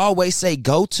I will always say,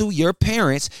 go to your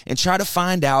parents and try to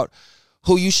find out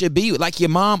who you should be. Like your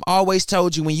mom always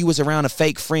told you when you was around a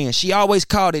fake friend. She always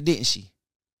called it, didn't she?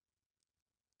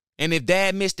 And if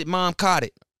dad missed it, mom caught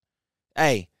it.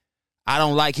 Hey, I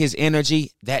don't like his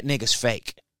energy. That nigga's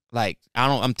fake.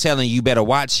 I'm telling you, better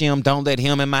watch him. Don't let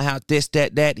him in my house, this,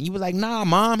 that. And you was like, nah,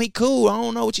 mom, he cool. I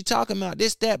don't know what you talking about.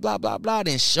 This, that, blah, blah, blah.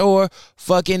 Then sure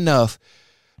fucking enough,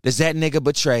 does that nigga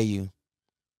betray you?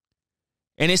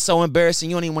 And it's so embarrassing,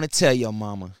 you don't even want to tell your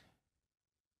mama.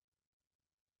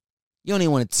 You don't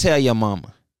even want to tell your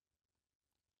mama.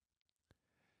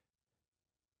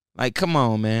 Come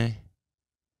on, man.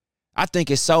 I think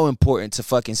it's so important to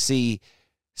fucking see,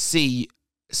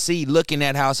 look in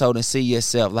that household and see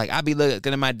yourself. I be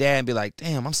looking at my dad and be like,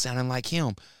 damn, I'm sounding like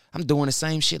him. I'm doing the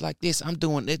same shit like this. I'm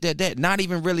doing that. Not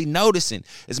even really noticing.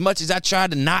 As much as I try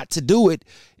to not to do it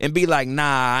and be like,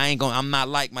 nah, I'm not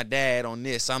like my dad on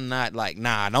this. I'm not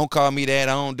nah, don't call me that.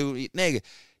 I don't do it. Nigga,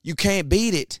 you can't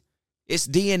beat it. It's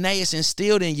DNA. It's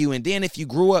instilled in you. And then if you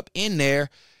grew up in there,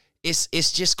 it's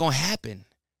just going to happen.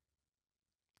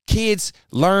 Kids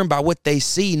learn by what they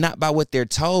see, not by what they're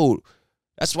told.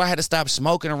 That's why I had to stop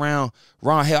smoking around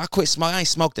Ron. Hell, I quit smoking. I ain't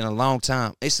smoked in a long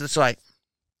time. It's just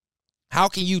how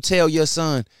can you tell your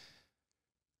son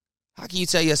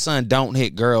don't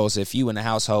hit girls if you in the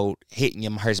household hitting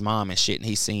his mom and shit and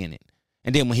he's seeing it?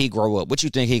 And then when he grow up, what you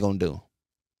think he gonna do?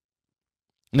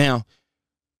 Now,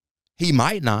 he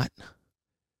might not,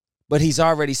 but he's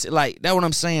already that's what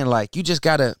I'm saying. You just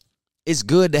gotta, it's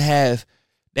good to have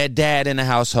that dad in the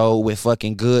household with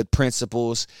fucking good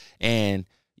principles and,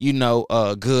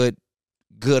 good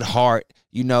heart,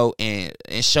 and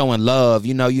showing love.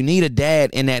 You need a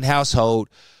dad in that household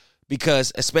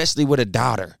because, especially with a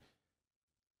daughter.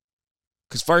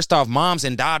 Because first off, moms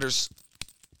and daughters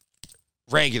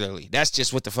regularly, that's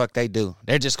just what the fuck they do.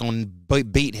 They're just going to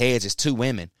beat heads as two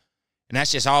women. And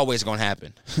that's just always going to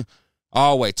happen.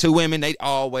 Always. Two women, they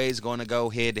always going to go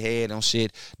head to head on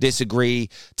shit, disagree,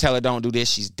 tell her don't do this.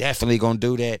 She's definitely going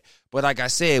to do that. But like I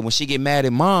said, when she get mad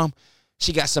at mom,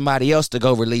 she got somebody else to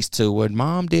go release to. When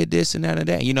mom did this and that and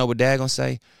that. You know what dad going to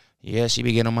say? Yeah, she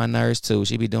be getting on my nerves too.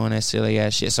 She be doing that silly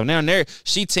ass shit. So now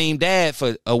she team dad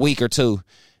for a week or two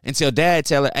until dad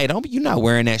tell her, hey, you not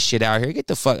wearing that shit out here. Get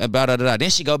the fuck about it. Then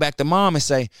she go back to mom and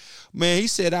say, man, he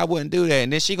said I wouldn't do that.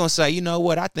 And then she gonna say, you know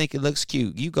what? I think it looks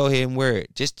cute. You go ahead and wear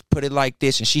it. Just put it like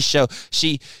this. And she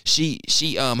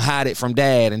hide it from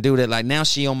dad and do that. Now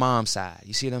she on mom's side.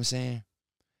 You see what I'm saying?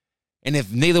 And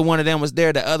if neither one of them was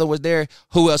there, the other was there,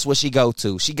 who else would she go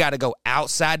to? She got to go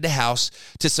outside the house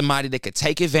to somebody that could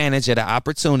take advantage of the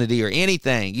opportunity or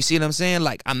anything. You see what I'm saying?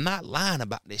 I'm not lying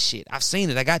about this shit. I've seen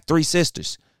it. I got 3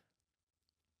 sisters.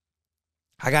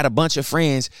 I got a bunch of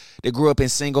friends that grew up in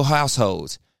single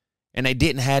households and they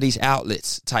didn't have these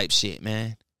outlets type shit,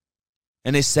 man.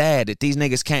 And it's sad that these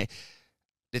niggas can't.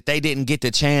 that they didn't get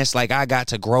the chance like I got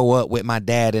to grow up with my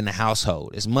dad in the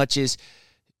household. As much as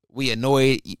we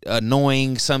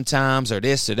annoying sometimes or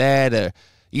this or that, or,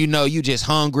 you know, you just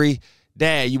hungry.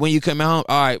 Dad, when you come home,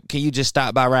 all right, can you just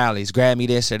stop by Rally's, grab me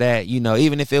this or that? You know,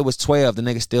 even if it was 12, the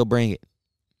nigga still bring it.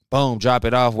 Boom, drop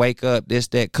it off, wake up, this,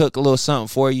 that, cook a little something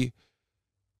for you.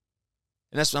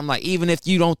 And that's what I'm like, even if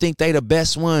you don't think they the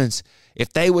best ones,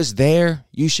 if they was there,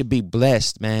 you should be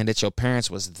blessed, man, that your parents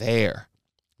was there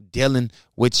dealing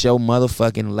with your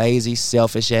motherfucking lazy,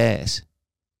 selfish ass.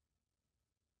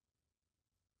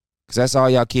 Because that's all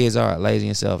y'all kids are, lazy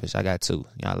and selfish. I got two.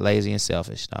 Y'all lazy and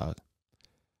selfish, dog.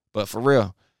 But for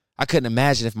real, I couldn't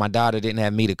imagine if my daughter didn't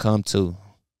have me to come to.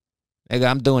 Nigga,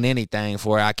 I'm doing anything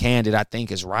for her I can that I think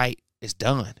is right. It's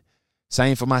done.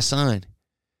 Same for my son.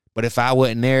 But if I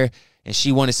wasn't there and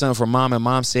she wanted something from mom and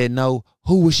mom said no,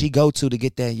 who would she go to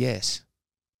get that yes?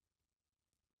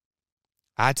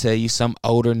 I tell you, some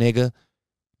older nigga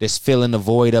that's filling the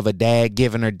void of a dad,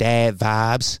 giving her dad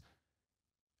vibes.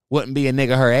 Wouldn't be a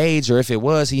nigga her age, or if it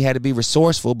was, he had to be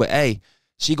resourceful. But hey,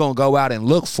 she gonna go out and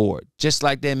look for it. Just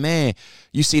like that man.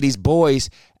 You see these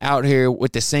boys out here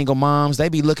with the single moms, they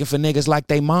be looking for niggas like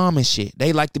they mom and shit.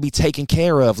 They like to be taken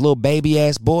care of, little baby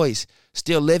ass boys,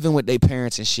 still living with their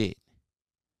parents and shit.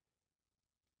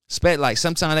 Like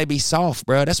sometimes they be soft,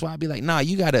 bro. That's why I be like, nah,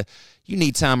 you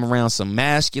need time around some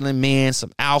masculine men,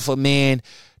 some alpha men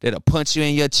that'll punch you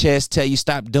in your chest, tell you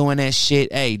stop doing that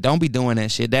shit. Hey, don't be doing that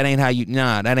shit. That ain't how you,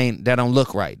 that don't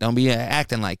look right. Don't be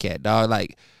acting like that, dog.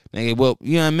 Like, nigga, well,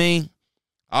 you know what I mean?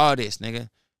 All this, nigga.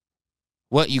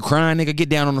 What, you crying, nigga? Get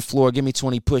down on the floor, give me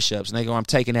 20 push-ups, nigga, or I'm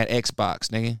taking that Xbox,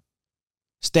 nigga.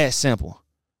 It's that simple.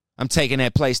 I'm taking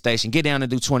that PlayStation. Get down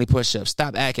and do 20 push-ups.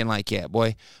 Stop acting like that,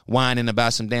 boy. Whining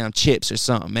about some damn chips or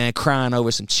something, man. Crying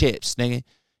over some chips, nigga.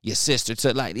 Your sister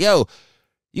took like, yo,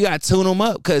 you got to tune them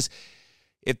up, because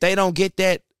if they don't get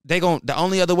that, the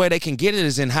only other way they can get it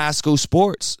is in high school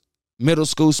sports, middle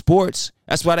school sports.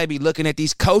 That's why they be looking at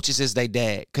these coaches as they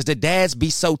dad, because the dads be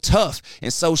so tough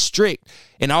and so strict,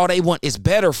 and all they want is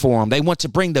better for them. They want to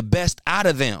bring the best out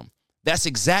of them. That's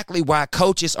exactly why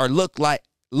coaches are looked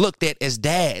at as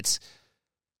dads.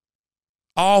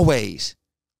 Always.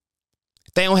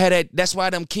 If they don't have that, that's why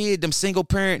them single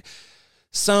parent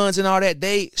sons and all that,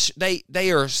 they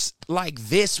are like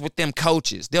this with them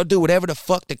coaches. They'll do whatever the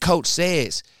fuck the coach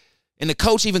says. And the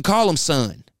coach even call them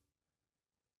son.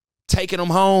 Taking them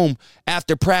home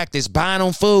after practice, buying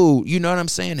them food, you know what I'm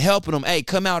saying? Helping them, hey,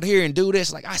 come out here and do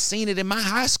this. Like, I seen it in my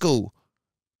high school.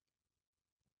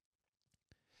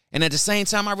 And at the same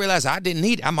time, I realized I didn't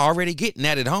need it. I'm already getting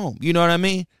that at home. You know what I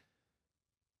mean?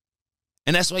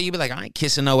 And that's why you be like, I ain't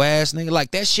kissing no ass, nigga.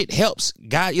 Like, that shit helps.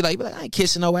 God, you be like, I ain't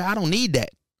kissing no ass. I don't need that.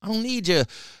 I don't need your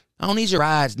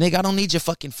rides, nigga. I don't need your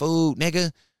fucking food,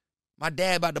 nigga. My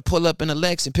dad about to pull up in a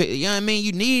Lex and pick, you know what I mean?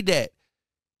 You need that.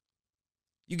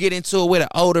 You get into it with an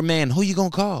older man, who you gonna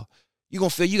call? You gonna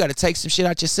feel you gotta take some shit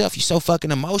out yourself. You so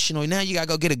fucking emotional. Now you gotta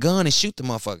go get a gun and shoot the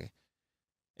motherfucker.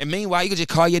 And meanwhile, you could just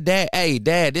call your dad. Hey,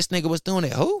 dad, this nigga was doing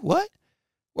it. Who? What?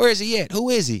 Where is he at? Who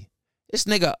is he? This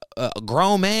nigga, a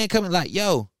grown man coming like,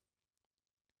 yo.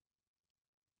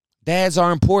 Dads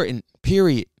are important,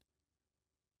 period.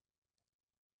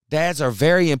 Dads are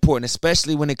very important,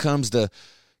 especially when it comes to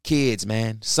kids,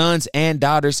 man. Sons and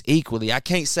daughters equally. I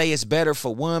can't say it's better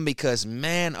for one because,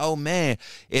 man, oh, man,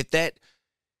 if that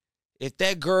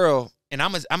girl... And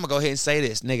I'm gonna go ahead and say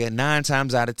this, nigga, 8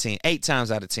 times out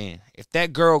of 10, if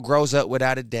that girl grows up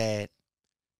without a dad,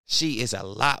 she is a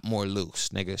lot more loose,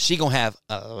 nigga. She gonna have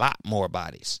a lot more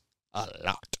bodies. A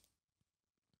lot.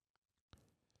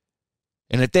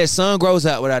 And if that son grows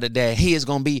up without a dad, he is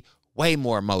gonna be way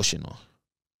more emotional.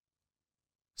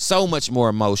 So much more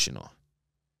emotional.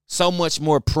 So much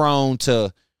more prone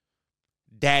to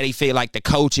daddy feel like the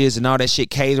coaches and all that shit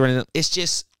catering. It's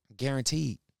just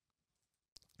guaranteed.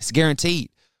 It's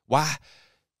guaranteed. Why?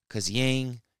 Because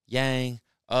yin, yang,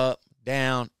 up,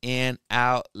 down, in,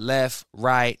 out, left,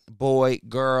 right, boy,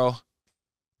 girl,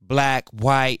 black,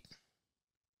 white,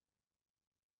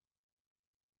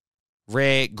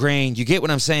 red, green. You get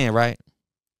what I'm saying, right?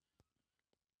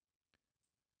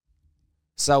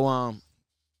 So, I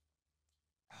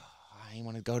ain't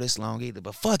want to go this long either,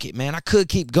 but fuck it, man. I could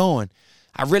keep going.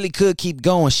 I really could keep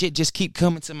going. Shit just keep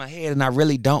coming to my head, and I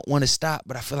really don't want to stop,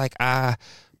 but I feel like I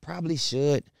probably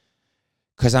should,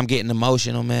 because I'm getting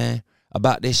emotional, man,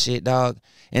 about this shit, dog.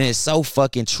 And it's so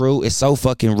fucking true. It's so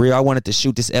fucking real. I wanted to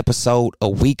shoot this episode a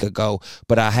week ago,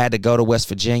 but I had to go to West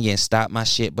Virginia and stop my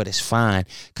shit, but it's fine,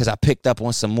 because I picked up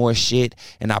on some more shit,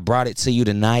 and I brought it to you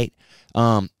tonight.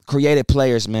 Creative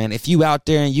players, man. If you out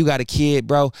there and you got a kid,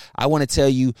 bro, I want to tell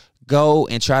you, go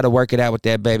and try to work it out with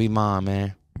that baby mom,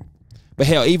 man. But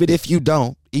hell, even if you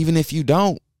don't,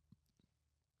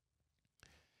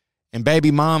 and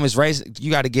baby mom is raising, you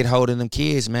got to get hold of them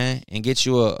kids, man, and get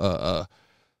you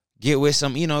get with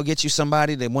some, get you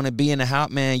somebody that want to be in the house,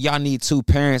 man. Y'all need two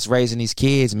parents raising these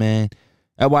kids, man.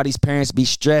 That's why these parents be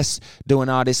stressed doing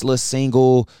all this little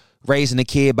single, raising a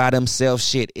kid by themselves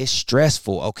shit. It's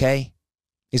stressful, okay?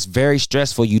 It's very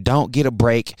stressful. You don't get a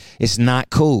break. It's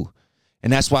not cool.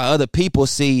 And that's why other people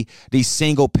see these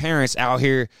single parents out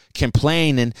here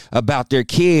complaining about their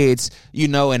kids,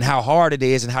 and how hard it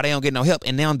is and how they don't get no help.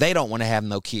 And now they don't want to have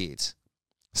no kids.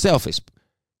 Selfish.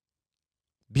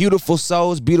 Beautiful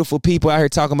souls, beautiful people out here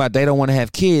talking about they don't want to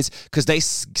have kids because they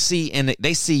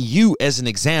see you as an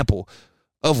example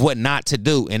of what not to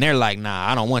do. And they're like,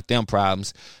 nah, I don't want them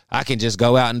problems. I can just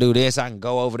go out and do this. I can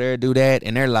go over there and do that.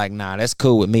 And they're like, nah, that's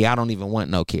cool with me. I don't even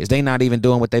want no kids. They not even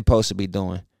doing what they supposed to be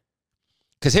doing.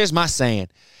 Because here's my saying.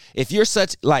 If you're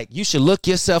you should look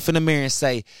yourself in the mirror and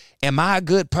say, am I a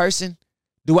good person?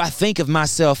 Do I think of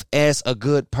myself as a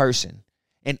good person?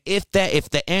 And if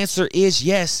the answer is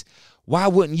yes, why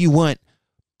wouldn't you want,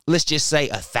 let's just say,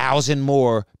 1,000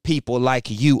 more people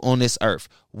like you on this earth?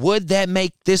 Would that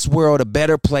make this world a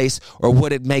better place, or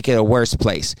would it make it a worse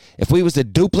place? If we was to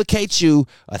duplicate you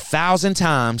 1,000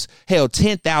 times, hell,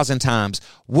 10,000 times,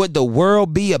 would the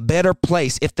world be a better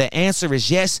place? If the answer is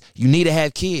yes, you need to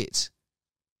have kids.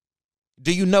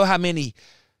 Do you know how many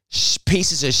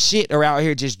pieces of shit are out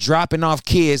here just dropping off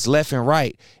kids left and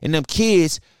right? And them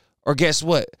kids are, guess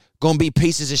what, gonna be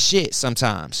pieces of shit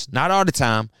sometimes. Not all the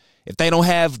time. If they don't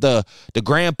have the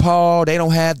grandpa, they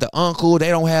don't have the uncle, they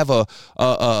don't have a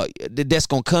that's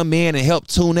gonna come in and help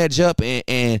tune that up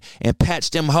and patch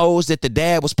them holes that the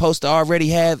dad was supposed to already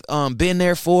have been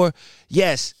there for.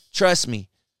 Yes, trust me,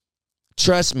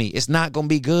 it's not gonna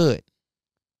be good.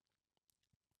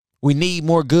 We need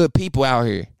more good people out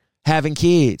here having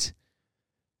kids.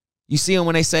 You see them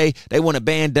when they say they want to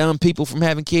ban dumb people from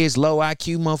having kids, low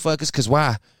IQ motherfuckers, because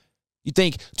why? You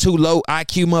think two low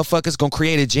IQ motherfuckers gonna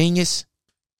create a genius?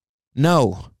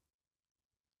 No.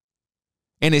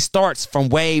 And it starts from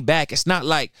way back. It's not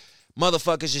like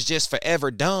motherfuckers is just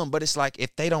forever dumb, but it's like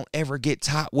if they don't ever get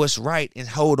taught what's right and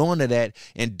hold on to that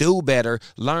and do better,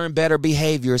 learn better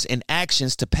behaviors and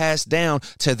actions to pass down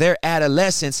to their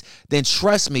adolescence, then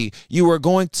trust me, you're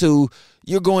going to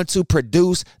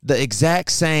produce the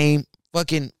exact same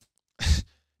fucking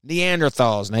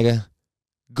Neanderthals, nigga.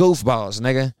 Goofballs,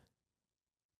 nigga.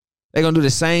 They gonna do the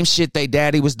same shit they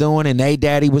daddy was doing and they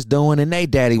daddy was doing and they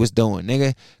daddy was doing,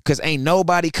 nigga. Because ain't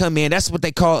nobody come in. That's what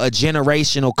they call a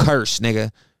generational curse,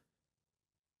 nigga.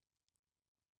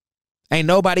 Ain't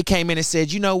nobody came in and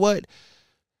said, you know what?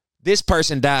 This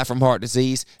person died from heart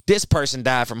disease. This person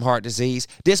died from heart disease.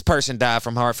 This person died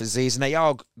from heart disease. And they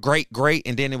all great,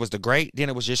 and then it was the great. Then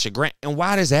it was just your grand. And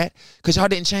why does that? Because y'all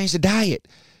didn't change the diet.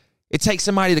 It takes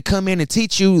somebody to come in and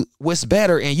teach you what's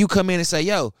better. And you come in and say,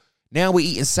 yo, now we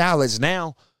eating salads.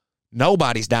 Now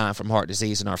nobody's dying from heart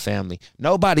disease in our family.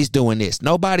 Nobody's doing this.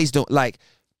 Nobody's doing like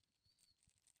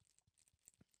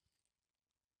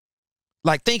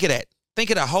think of that. Think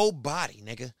of the whole body,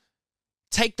 nigga.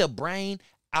 Take the brain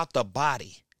out the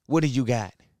body. What do you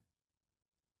got?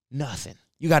 Nothing.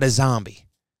 You got a zombie.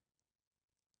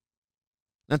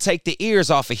 Now take the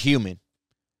ears off a human.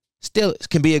 Still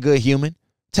can be a good human.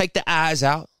 Take the eyes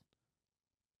out.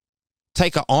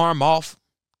 Take an arm off.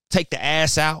 Take the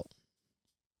ass out.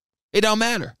 It don't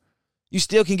matter. You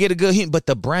still can get a good human. But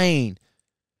the brain,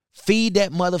 feed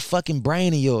that motherfucking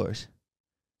brain of yours.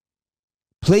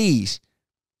 Please.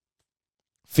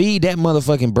 Feed that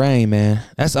motherfucking brain, man.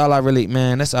 That's all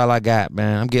that's all I got,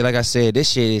 man. I'm getting, like I said,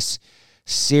 this shit is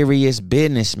serious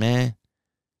business, man.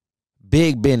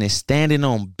 Big business. Standing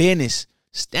on business.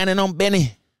 Standing on business.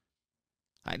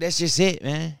 Like, that's just it,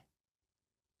 man.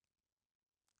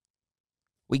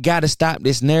 We got to stop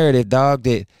this narrative, dog,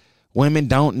 that women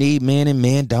don't need men and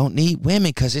men don't need women,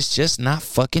 because it's just not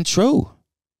fucking true.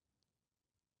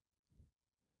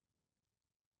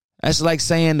 That's like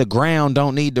saying the ground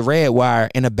don't need the red wire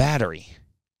in a battery.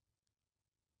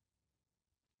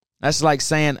 That's like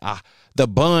saying the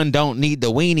bun don't need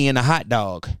the weenie in a hot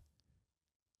dog.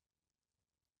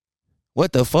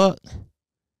 What the fuck?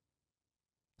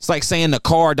 It's like saying the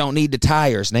car don't need the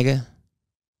tires, nigga.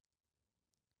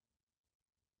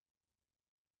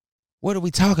 What are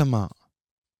we talking about?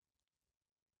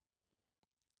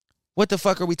 What the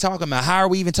fuck are we talking about? How are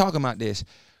we even talking about this?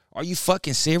 Are you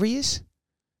fucking serious?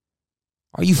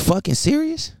 Are you fucking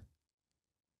serious?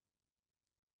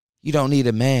 You don't need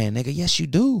a man, nigga. Yes, you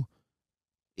do.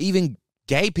 Even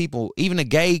gay people, even the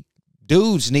gay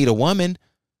dudes need a woman.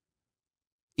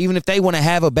 Even if they want to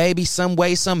have a baby some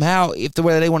way, somehow,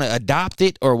 whether they want to adopt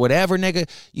it or whatever, nigga,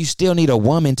 you still need a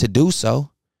woman to do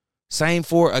so. Same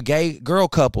for a gay girl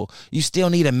couple. You still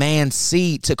need a man's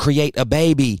seed to create a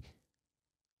baby.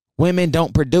 Women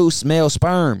don't produce male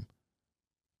sperm.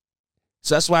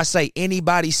 So that's why I say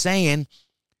anybody saying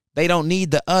they don't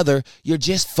need the other, you're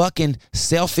just fucking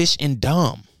selfish and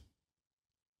dumb.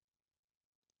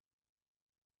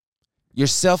 You're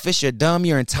selfish, you're dumb,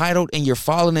 you're entitled, and you're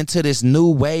falling into this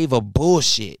new wave of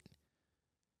bullshit.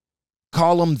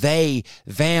 Call them they,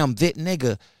 them, that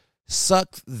nigga.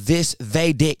 Suck this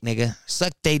they dick, nigga.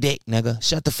 Suck they dick, nigga.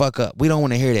 Shut the fuck up. We don't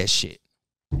want to hear that shit.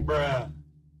 Bruh.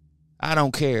 I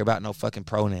don't care about no fucking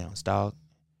pronouns, dog.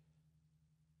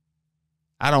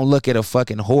 I don't look at a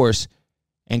fucking horse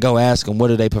and go ask them what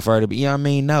do they prefer to be. You know what I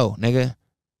mean? No, nigga.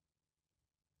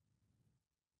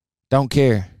 Don't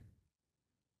care.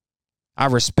 I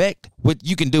respect what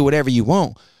you can do whatever you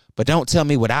want, but don't tell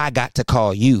me what I got to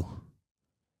call you.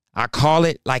 I call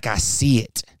it like I see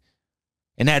it.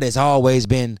 And that has always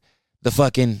been the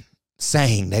fucking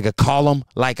saying, nigga. Call them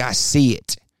like I see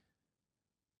it.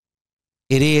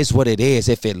 It is what it is.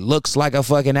 If it looks like a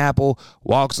fucking apple,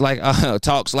 talks like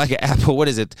an apple, what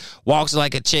is it? Walks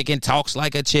like a chicken, talks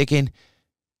like a chicken.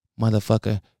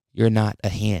 Motherfucker, you're not a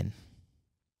hen.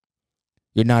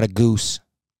 You're not a goose.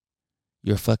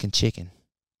 You're a fucking chicken.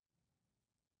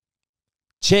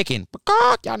 Chicken.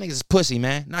 Y'all niggas is pussy,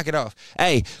 man. Knock it off.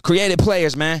 Hey, creative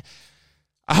players, man.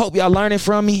 I hope y'all learning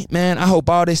from me, man. I hope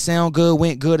all this sound good,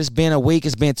 went good. It's been a week.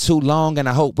 It's been too long, and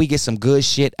I hope we get some good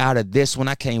shit out of this one.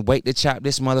 I can't wait to chop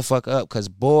this motherfucker up because,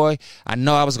 boy, I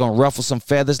know I was going to ruffle some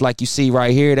feathers like you see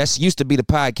right here. That's used to be the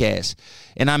podcast.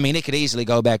 And, I mean, it could easily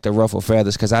go back to ruffle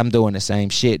feathers because I'm doing the same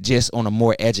shit just on a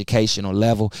more educational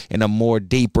level and a more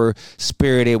deeper,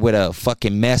 spirited with a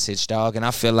fucking message, dog. And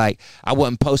I feel like I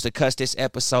wasn't supposed to cuss this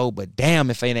episode, but damn,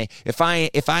 if I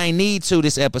ain't need to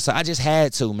this episode, I just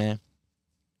had to, man.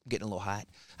 Getting a little hot.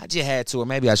 I just had to, or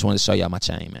maybe I just wanted to show y'all my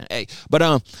chain, man. Hey,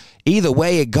 but either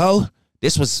way it go,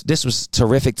 this was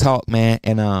terrific talk, man.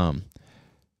 And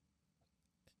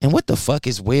what the fuck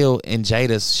is Will and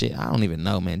Jada's shit? I don't even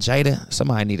know, man. Jada,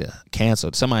 somebody need to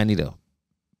cancel. Somebody need to.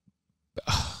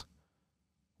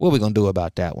 What are we gonna do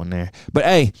about that one there? But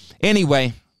hey,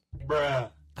 anyway. Bruh.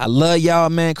 I love y'all,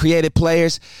 man. Creative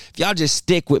players. If y'all just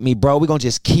stick with me, bro, we're gonna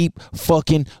just keep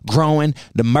fucking growing.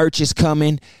 The merch is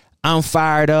coming. I'm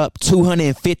fired up.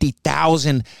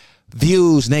 250,000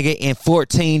 views, nigga, in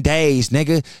 14 days,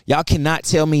 nigga. Y'all cannot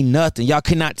tell me nothing. Y'all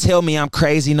cannot tell me I'm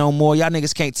crazy no more. Y'all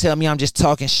niggas can't tell me I'm just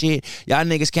talking shit. Y'all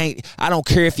niggas can't. I don't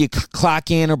care if you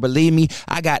clock in or believe me.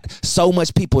 I got so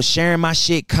much people sharing my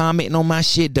shit, commenting on my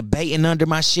shit, debating under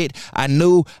my shit. I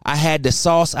knew I had the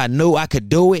sauce. I knew I could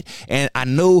do it. And I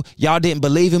knew y'all didn't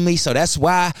believe in me. So that's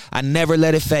why I never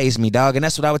let it faze me, dog. And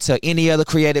that's what I would tell any other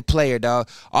creative player, dog.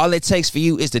 All it takes for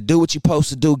you is to do what you're supposed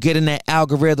to do. Get in that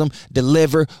algorithm,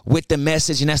 deliver with the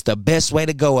message, and that's the best way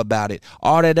to go about it.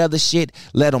 All that other shit,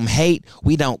 let them hate.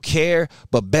 We don't care,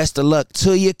 but best of luck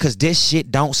to you, because this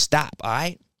shit don't stop, all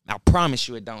right? I promise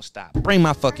you it don't stop. Bring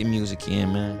my fucking music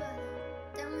in, man.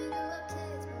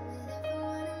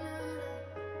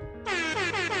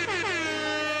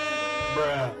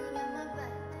 Bruh.